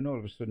 and all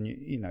of a sudden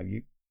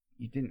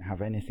you didn't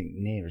have anything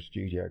near a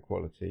studio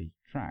quality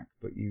track,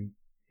 but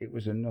it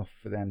was enough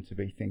for them to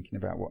be thinking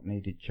about what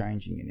needed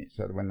changing in it,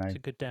 so that when they... It's a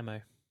good demo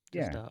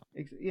to start.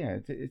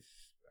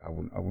 I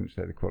wouldn't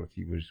say the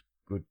quality was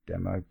good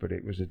demo, but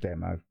it was a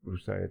demo. We'll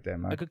say a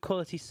demo. A good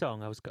quality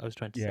song, I was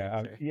trying to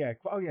say.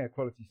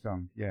 Quality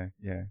song.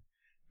 Yeah.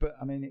 But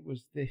I mean, it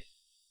was this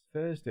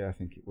Thursday, I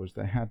think it was.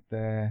 They had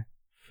their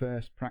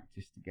first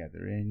practice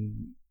together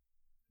in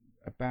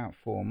about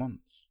 4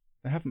 months.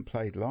 They haven't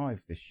played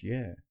live this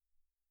year,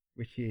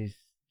 which is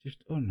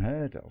just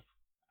unheard of.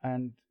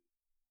 And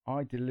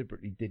I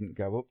deliberately didn't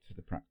go up to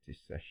the practice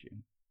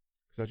session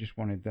because I just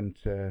wanted them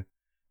to...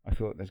 I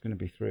thought there's going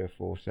to be 3 or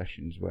 4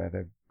 sessions where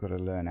they've got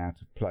to learn how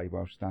to play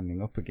while standing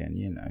up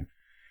again,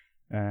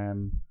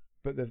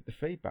 But the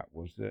feedback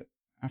was that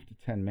after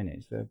 10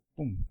 minutes, they're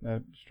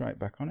straight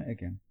back on it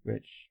again,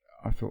 which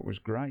I thought was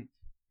great.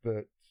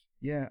 But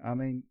Yeah, I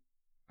mean,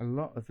 a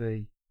lot of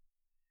the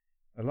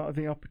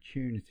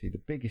opportunity,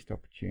 the biggest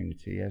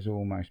opportunity, has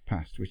almost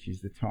passed, which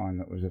is the time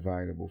that was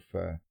available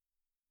for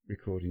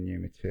recording new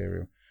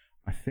material.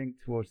 I think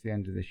towards the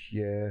end of this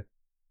year,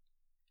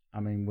 I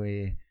mean,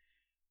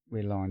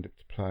 we're lined up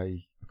to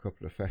play a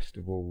couple of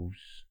festivals.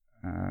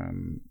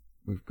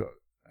 We've got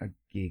a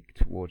gig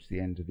towards the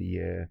end of the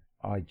year.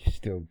 I just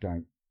still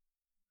don't.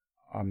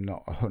 I'm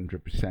not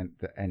 100%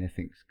 that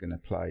anything's going to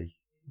play,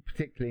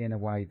 particularly in a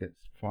way that's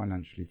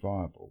financially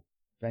viable.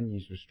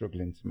 Venues were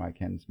struggling to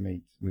make ends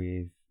meet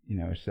with, a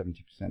 70%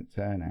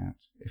 turnout.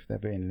 If they're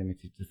being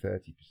limited to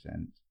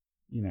 30%,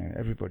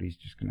 everybody's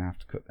just going to have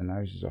to cut their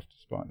noses off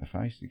to spite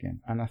their face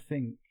again. And I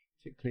think,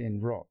 particularly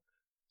in rock,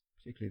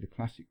 particularly the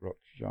classic rock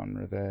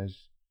genre,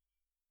 there's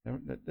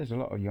a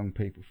lot of young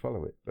people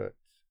follow it, but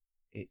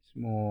it's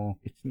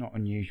not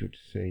unusual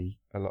to see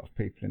a lot of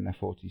people in their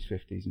 40s,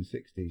 50s and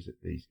 60s at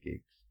these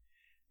gigs.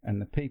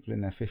 And the people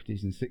in their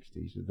 50s and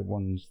 60s are the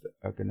ones that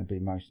are going to be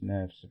most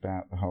nervous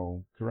about the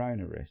whole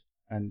corona risk.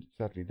 And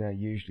sadly, they're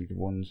usually the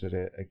ones at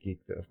a gig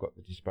that have got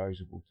the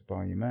disposable to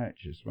buy your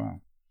merch as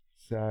well.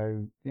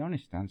 So the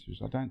honest answer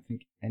is I don't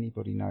think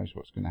anybody knows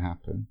what's going to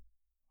happen.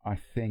 I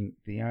think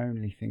the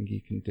only thing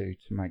you can do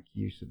to make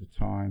use of the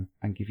time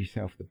and give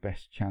yourself the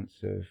best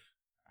chance of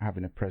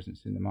having a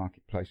presence in the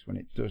marketplace when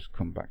it does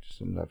come back to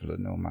some level of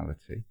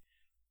normality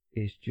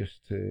is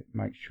just to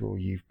make sure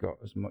you've got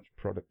as much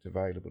product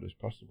available as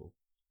possible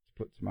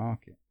to put to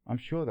market. I'm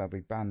sure there'll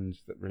be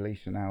bands that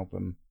release an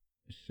album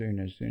as soon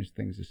as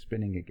things are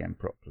spinning again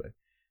properly,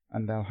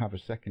 and they'll have a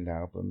second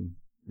album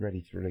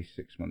ready to release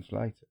 6 months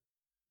later,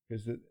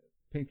 because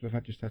people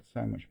have just had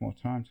so much more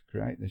time to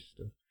create this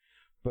stuff.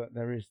 But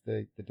there is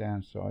the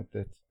downside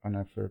that I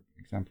know, for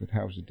example, with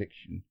House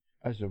Addiction,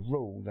 as a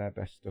rule, their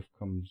best stuff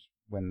comes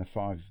when the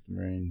 5 of them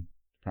are in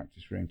the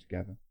practice room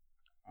together.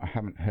 I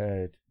haven't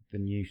heard the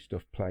new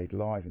stuff played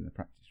live in the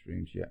practice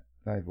rooms yet.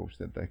 They've all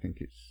said they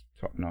think it's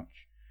top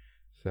notch.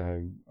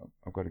 So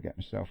I've got to get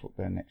myself up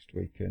there next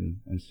week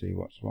and see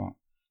what's what.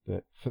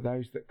 But for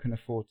those that can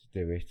afford to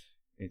do it,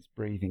 it's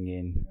breathing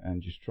in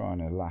and just trying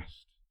to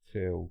last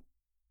till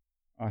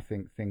I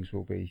think things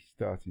will be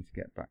starting to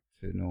get back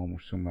to normal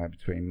somewhere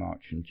between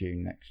March and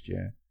June next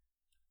year.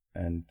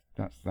 And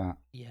that's that.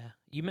 Yeah.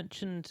 You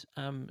mentioned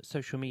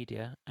social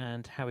media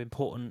and how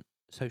important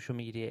social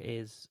media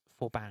is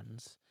for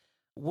bands.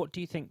 What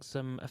do you think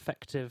some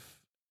effective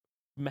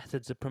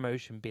methods of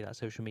promotion, be that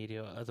social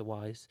media or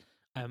otherwise,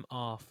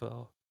 are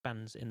for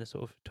bands in the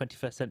sort of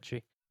 21st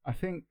century? I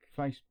think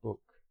Facebook,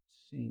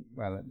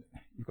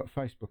 you've got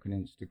Facebook and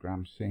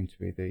Instagram seem to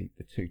be the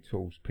two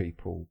tools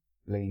people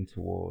lean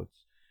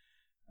towards.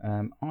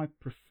 I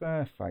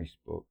prefer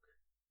Facebook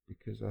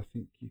because I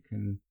think you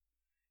can,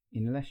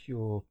 unless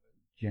you're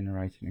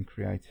generating and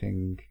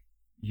creating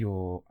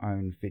your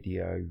own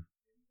video,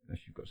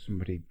 unless you've got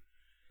somebody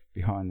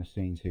behind the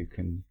scenes who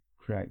can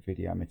create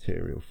video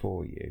material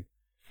for you,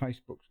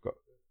 Facebook's got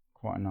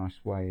quite a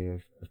nice way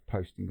of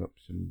posting up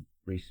some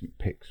recent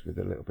pics with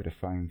a little bit of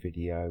phone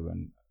video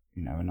and,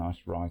 a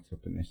nice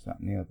write-up and this, that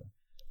and the other.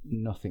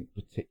 Nothing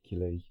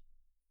particularly,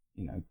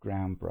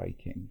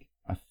 groundbreaking.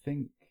 I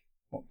think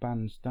what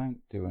bands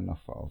don't do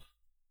enough of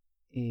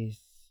is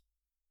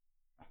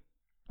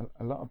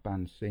a lot of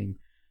bands seem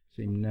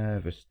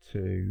nervous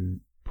to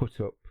put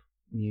up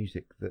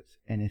music that's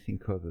anything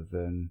other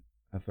than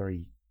a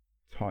very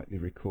tightly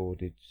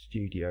recorded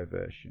studio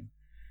version.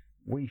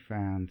 We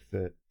found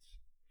that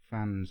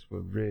fans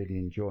were really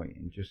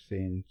enjoying just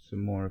seeing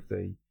some more of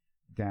the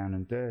down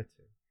and dirty.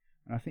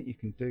 And I think you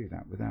can do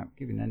that without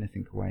giving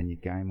anything away in your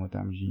game or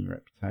damaging your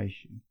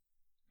reputation.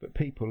 But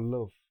people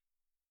love,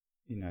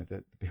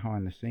 the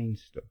behind the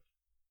scenes stuff.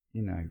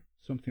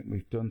 Something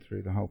we've done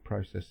through the whole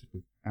process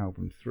of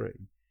album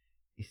 3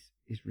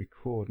 is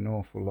record an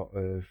awful lot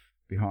of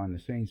behind the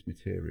scenes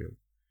material,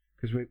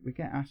 because we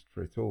get asked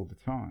for it all the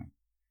time,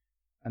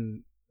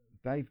 and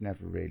they've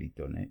never really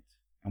done it.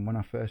 And when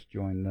I first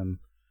joined them,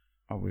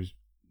 I was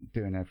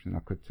doing everything I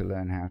could to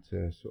learn how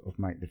to sort of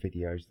make the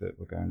videos that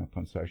were going up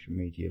on social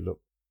media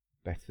look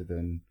better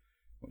than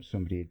what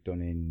somebody had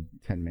done in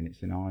 10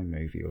 minutes in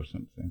iMovie or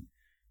something.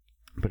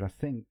 But I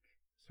think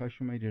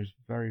social media is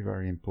very,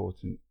 very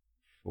important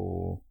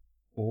for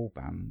all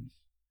bands.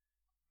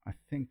 I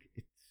think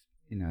it's,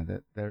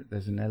 that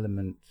there's an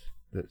element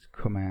that's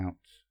come out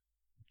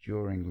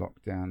during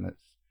lockdown there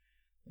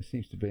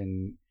seems to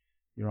be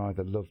you're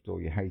either loved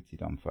or you're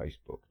hated on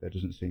Facebook. There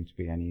doesn't seem to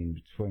be any in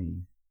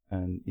between.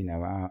 And,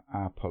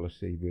 our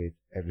policy with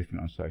everything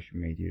on social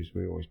media is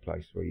we always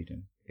play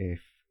Sweden.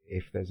 If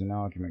there's an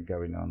argument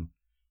going on,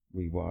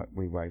 we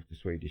wave the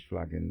Swedish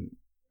flag and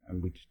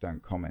we just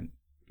don't comment,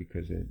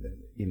 because,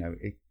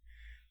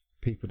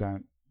 people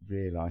don't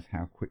realise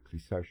how quickly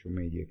social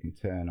media can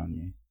turn on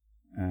you.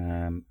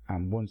 And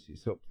once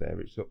it's up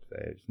there, it's up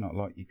there. It's not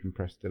like you can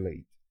press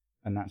delete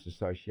and that's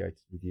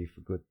associated with you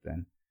for good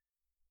then.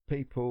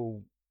 I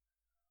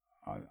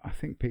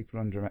think people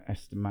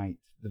underestimate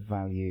the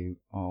value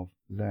of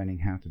learning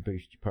how to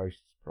boost your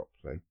posts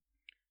properly.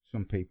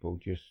 Some people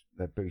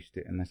they boost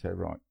it and they say,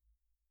 right,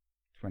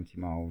 20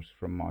 miles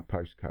from my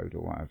postcode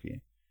or what have you,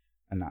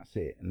 and that's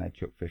it. And they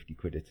chuck 50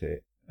 quid at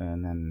it,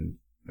 and then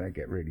they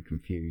get really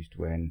confused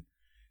when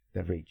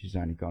their reach has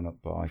only gone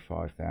up by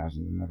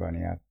 5,000 and they've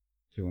only had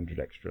 200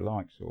 extra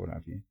likes or what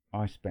have you.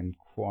 I spend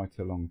quite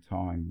a long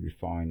time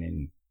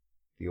refining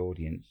the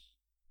audience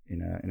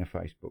in a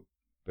Facebook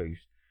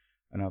boost,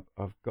 and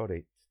I've got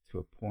it to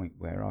a point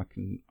where I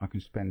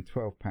can spend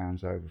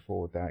 £12 over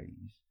 4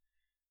 days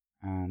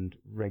and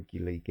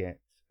regularly get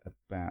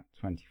about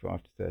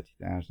 25 to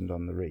 30,000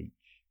 on the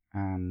reach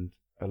and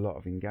a lot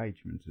of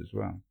engagement as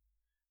well.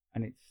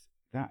 And it's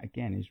that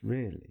again is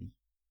really,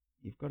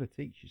 you've got to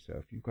teach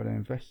yourself. You've got to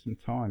invest some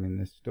time in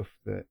the stuff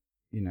that,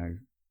 you know,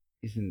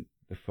 isn't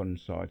the fun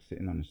side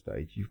sitting on a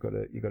stage. You've got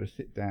to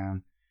sit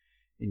down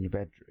in your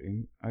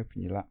bedroom,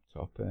 open your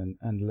laptop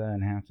and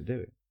learn how to do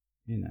it,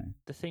 you know.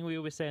 The thing we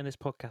always say on this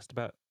podcast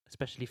about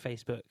especially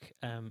Facebook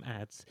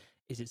ads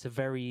is it's a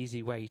very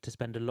easy way to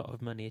spend a lot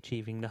of money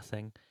achieving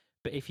nothing.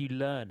 But if you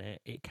learn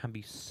it, it can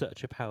be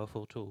such a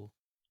powerful tool.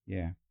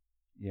 Yeah.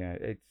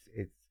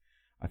 It's.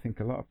 I think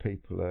a lot of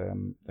people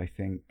they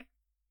think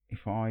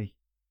if I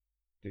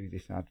do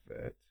this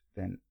advert,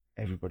 then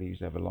everybody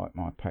who's ever liked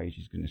my page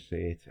is going to see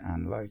it,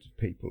 and loads of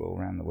people all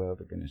around the world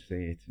are going to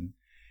see it. And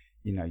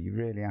you know, you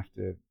really have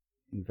to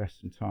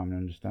invest some time in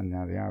understanding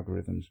how the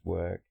algorithms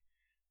work,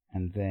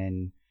 and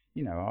then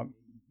you know,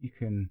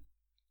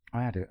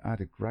 I had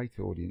a great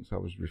audience I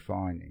was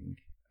refining,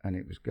 and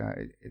it was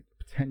a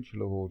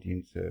potential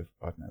audience of,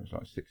 I don't know, it was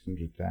like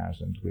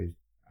 600,000 with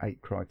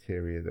 8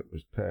 criteria that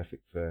was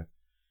perfect for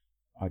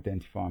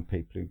identifying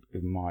people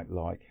who might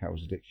like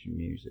Hell's Addiction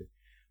music.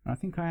 And I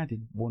think I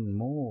added one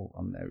more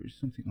on there. It was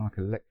something like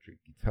electric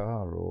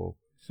guitar or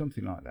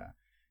something like that.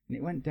 And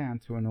it went down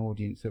to an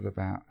audience of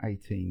about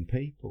 18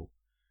 people.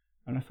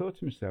 And I thought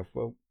to myself,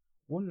 well,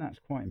 one, that's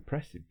quite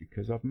impressive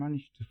because I've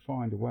managed to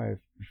find a way of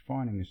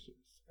refining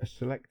a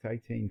select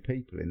 18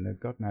 people in the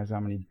God knows how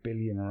many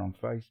billion are on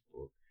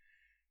Facebook.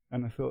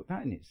 And I thought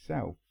that in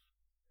itself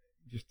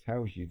just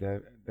tells you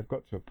they've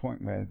got to a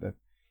point where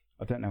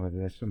I don't know whether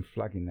there's some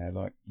flag in there,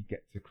 like you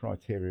get to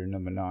criteria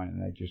number 9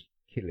 and they just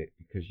kill it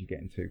because you're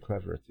getting too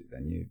clever at it.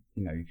 Then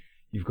you know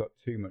you've got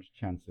too much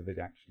chance of it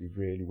actually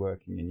really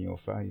working in your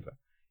favour.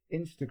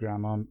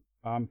 Instagram,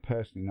 I'm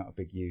personally not a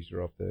big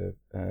user of the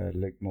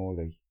Luke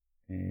Morley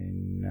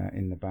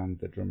in the band,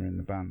 the drummer in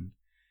the band.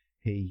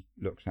 He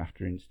looks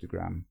after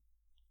Instagram.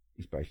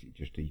 He's basically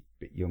just a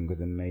bit younger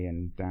than me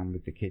and down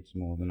with the kids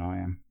more than I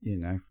am, you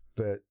know.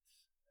 But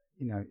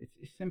you know,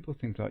 it's simple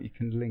things like you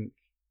can link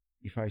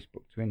your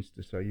Facebook to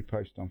Insta, so you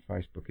post on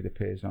Facebook, it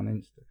appears on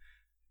Insta.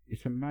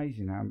 It's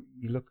amazing how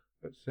you look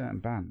at certain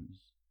bands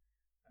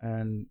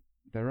and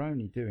they're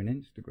only doing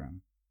Instagram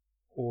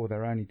or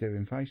they're only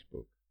doing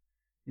Facebook.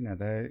 You know,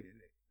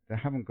 they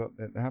haven't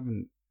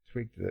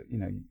twigged that, you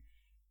know,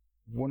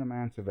 one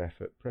amount of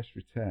effort, press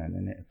return,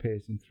 and it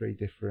appears in 3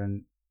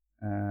 different,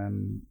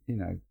 you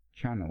know,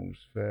 channels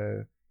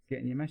for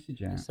getting your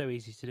message out. It's so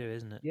easy to do,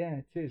 isn't it? Yeah,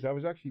 it is. I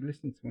was actually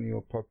listening to one of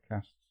your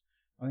podcasts.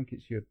 I think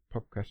it's your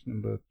podcast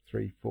number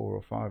 3, 4,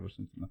 or 5 or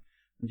something like that.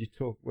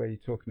 And where you're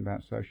talking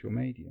about social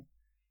media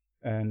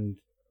and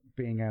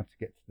being able to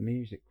get to the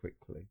music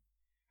quickly.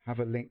 Have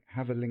a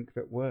link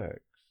that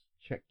works.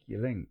 Check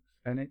your links.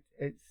 And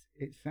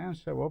it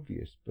sounds so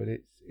obvious, but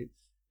it's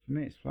for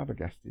me it's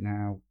flabbergasting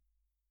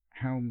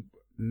how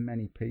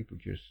many people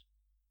just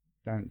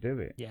don't do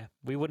it. Yeah,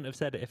 we wouldn't have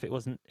said it if it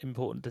wasn't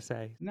important to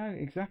say. No,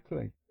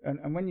 exactly.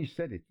 And when you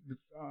said it,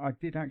 I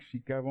did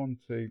actually go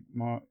onto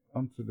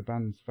the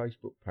band's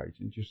Facebook page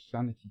and just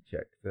sanity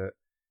check that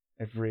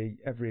every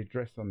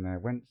address on there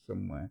went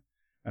somewhere.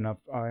 And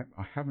I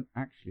haven't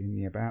actually, in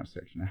the about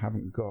section, I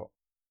haven't got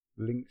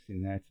links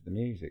in there to the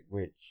music,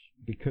 which,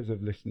 because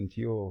of listening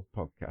to your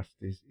podcast,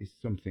 is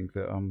something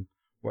that I'm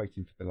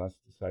waiting for the lads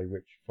to say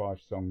which 5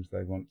 songs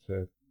they want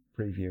to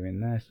preview in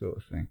there, sort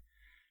of thing.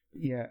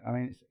 But yeah, I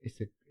mean, it's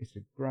a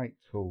great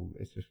tool.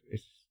 It's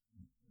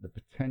the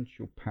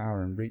potential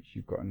power and reach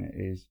you've got in it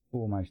is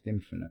almost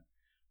infinite,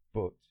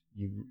 but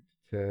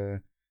to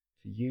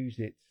use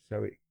it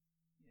so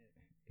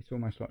it's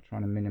almost like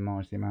trying to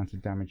minimise the amount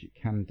of damage it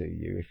can do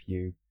you. If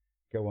you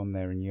go on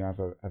there and you have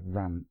a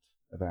rant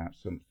about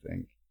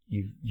something,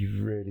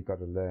 you've really got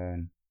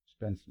to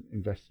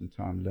invest some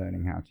time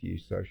learning how to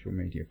use social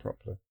media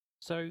properly.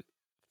 So,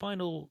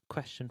 final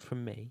question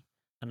from me,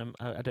 and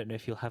I don't know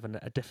if you'll have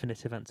a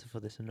definitive answer for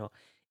this or not.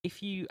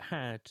 If you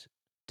had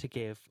to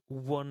give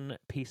one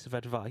piece of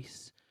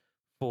advice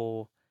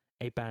for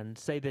a band,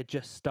 say they're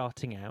just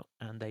starting out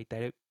and they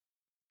don't,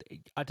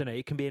 I don't know,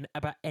 it can be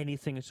about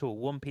anything at all,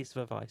 one piece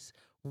of advice,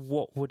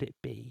 what would it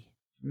be?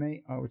 For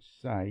me, I would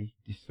say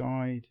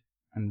decide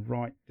and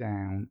write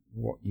down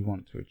what you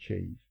want to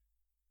achieve.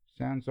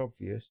 Sounds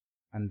obvious,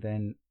 and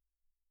then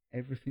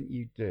everything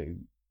you do,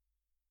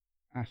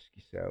 ask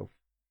yourself,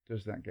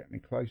 does that get me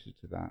closer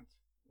to that,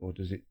 or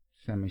does it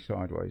send me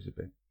sideways a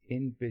bit?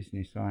 In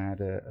business, I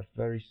had a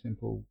very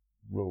simple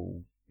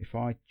rule. If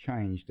I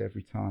changed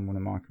every time one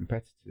of my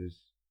competitors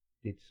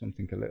did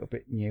something a little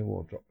bit new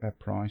or dropped their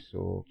price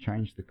or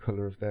changed the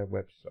colour of their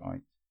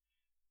website,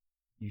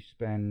 you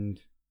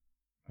spend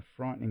a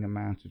frightening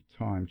amount of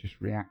time just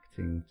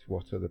reacting to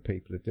what other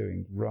people are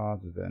doing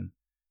rather than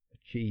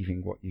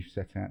achieving what you've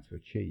set out to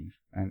achieve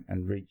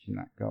and reaching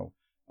that goal.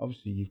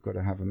 Obviously, you've got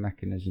to have a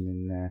mechanism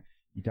in there.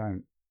 You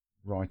don't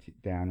write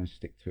it down and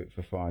stick to it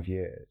for 5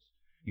 years.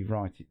 You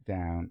write it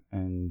down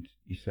and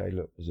you say,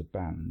 look, as a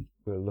band,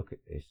 we'll look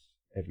at this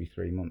every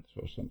 3 months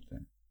or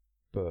something.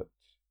 But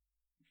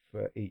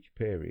for each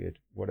period,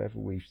 whatever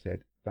we've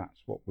said,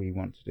 that's what we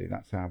want to do.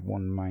 That's our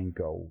one main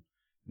goal.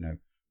 You know,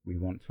 we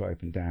want to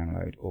open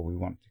download, or we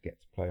want to get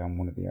to play on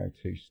one of the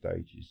O2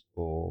 stages,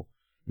 or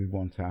we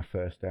want our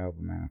first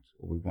album out,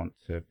 or we want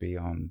to be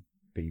on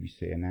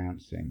BBC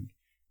announcing.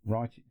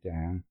 Write it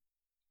down,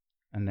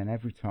 and then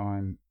every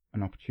time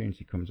an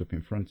opportunity comes up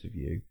in front of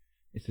you,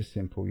 it's a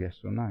simple yes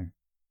or no.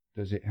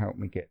 Does it help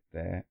me get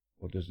there,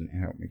 or doesn't it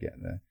help me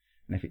get there?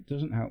 And if it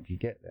doesn't help you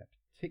get there,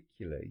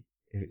 particularly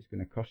if it's going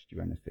to cost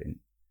you anything,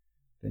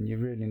 then you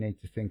really need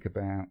to think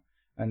about,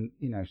 and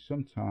you know,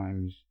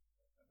 sometimes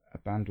a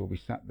band will be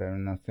sat there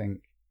and they'll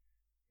think,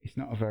 it's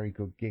not a very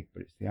good gig,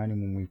 but it's the only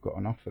one we've got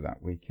on offer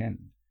that weekend.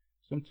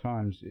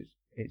 Sometimes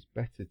it's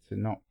better to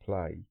not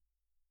play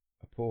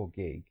a poor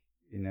gig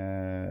in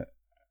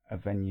a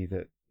venue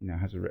that, you know,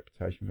 has a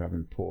reputation for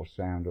having poor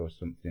sound or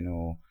something,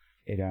 or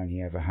it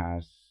only ever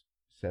has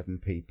 7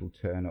 people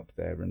turn up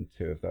there and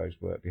 2 of those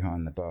work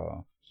behind the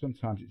bar.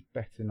 Sometimes it's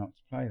better not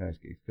to play those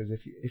gigs, because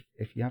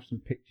if you have some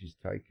pictures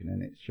taken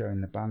and it's showing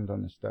the band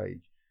on the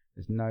stage,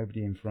 there's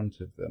nobody in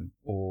front of them,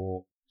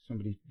 or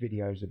somebody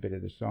videos a bit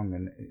of the song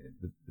and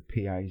the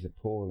PA is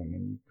appalling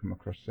and you come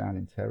across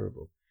sounding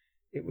terrible,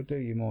 it will do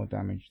you more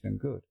damage than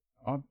good.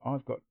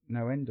 I've got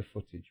no end of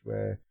footage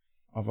where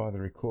I've either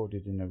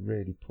recorded in a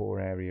really poor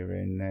area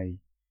in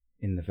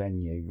the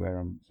venue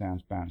where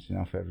sound's bouncing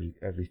off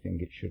everything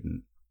it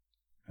shouldn't,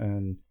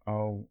 and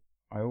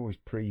I always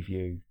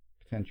preview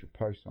potential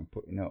posts I'm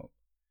putting up.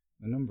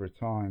 A number of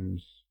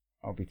times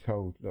I'll be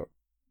told, look,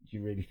 do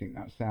you really think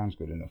that sounds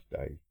good enough,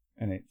 Dave?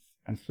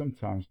 And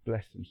sometimes,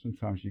 bless them,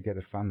 sometimes you get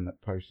a fan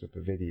that posts up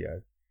a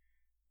video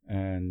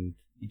and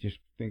you just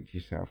think to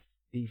yourself,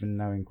 even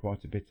knowing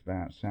quite a bit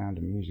about sound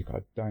and music, I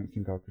don't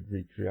think I could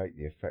recreate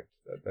the effect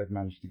that they've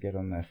managed to get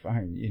on their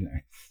phone, you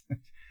know.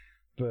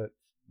 But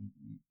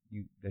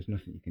there's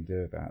nothing you can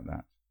do about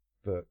that.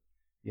 But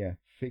yeah,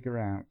 figure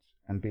out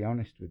and be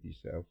honest with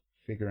yourself.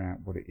 Figure out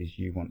what it is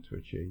you want to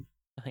achieve.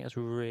 I think that's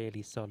a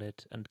really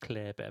solid and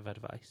clear bit of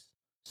advice.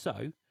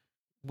 So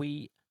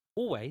we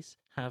always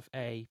have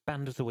a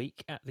band of the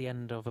week at the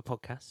end of a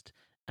podcast.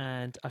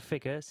 And I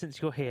figure,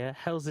 since you're here,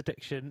 Hell's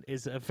Addiction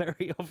is a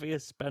very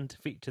obvious band to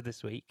feature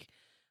this week.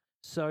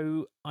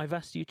 So I've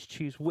asked you to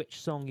choose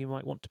which song you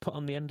might want to put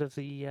on the end of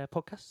the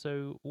podcast.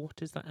 So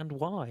what is that and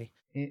why?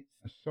 It's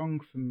a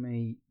song for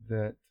me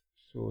that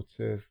sort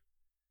of,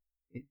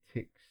 it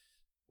ticks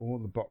all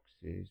the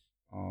boxes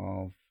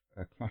of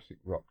a classic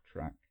rock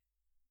track.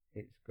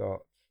 It's got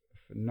a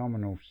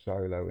phenomenal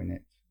solo in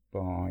it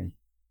by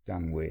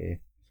Dan Weir.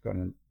 It's got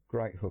a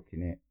great hook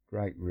in it,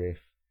 great riff.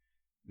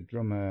 The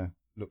drummer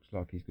looks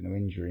like he's going to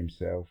injure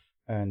himself,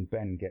 and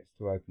Ben gets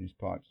to open his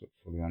pipes up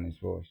fully on his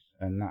voice.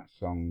 And that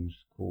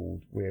song's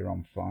called We're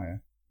on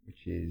Fire,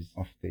 which is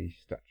off the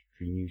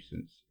Statutory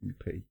Nuisance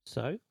EP.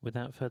 So,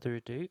 without further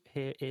ado,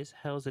 here is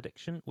Hell's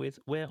Addiction with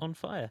We're on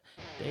Fire.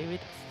 David,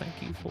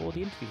 thank you for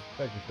the interview.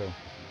 Pleasure, Phil.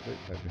 Great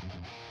pleasure.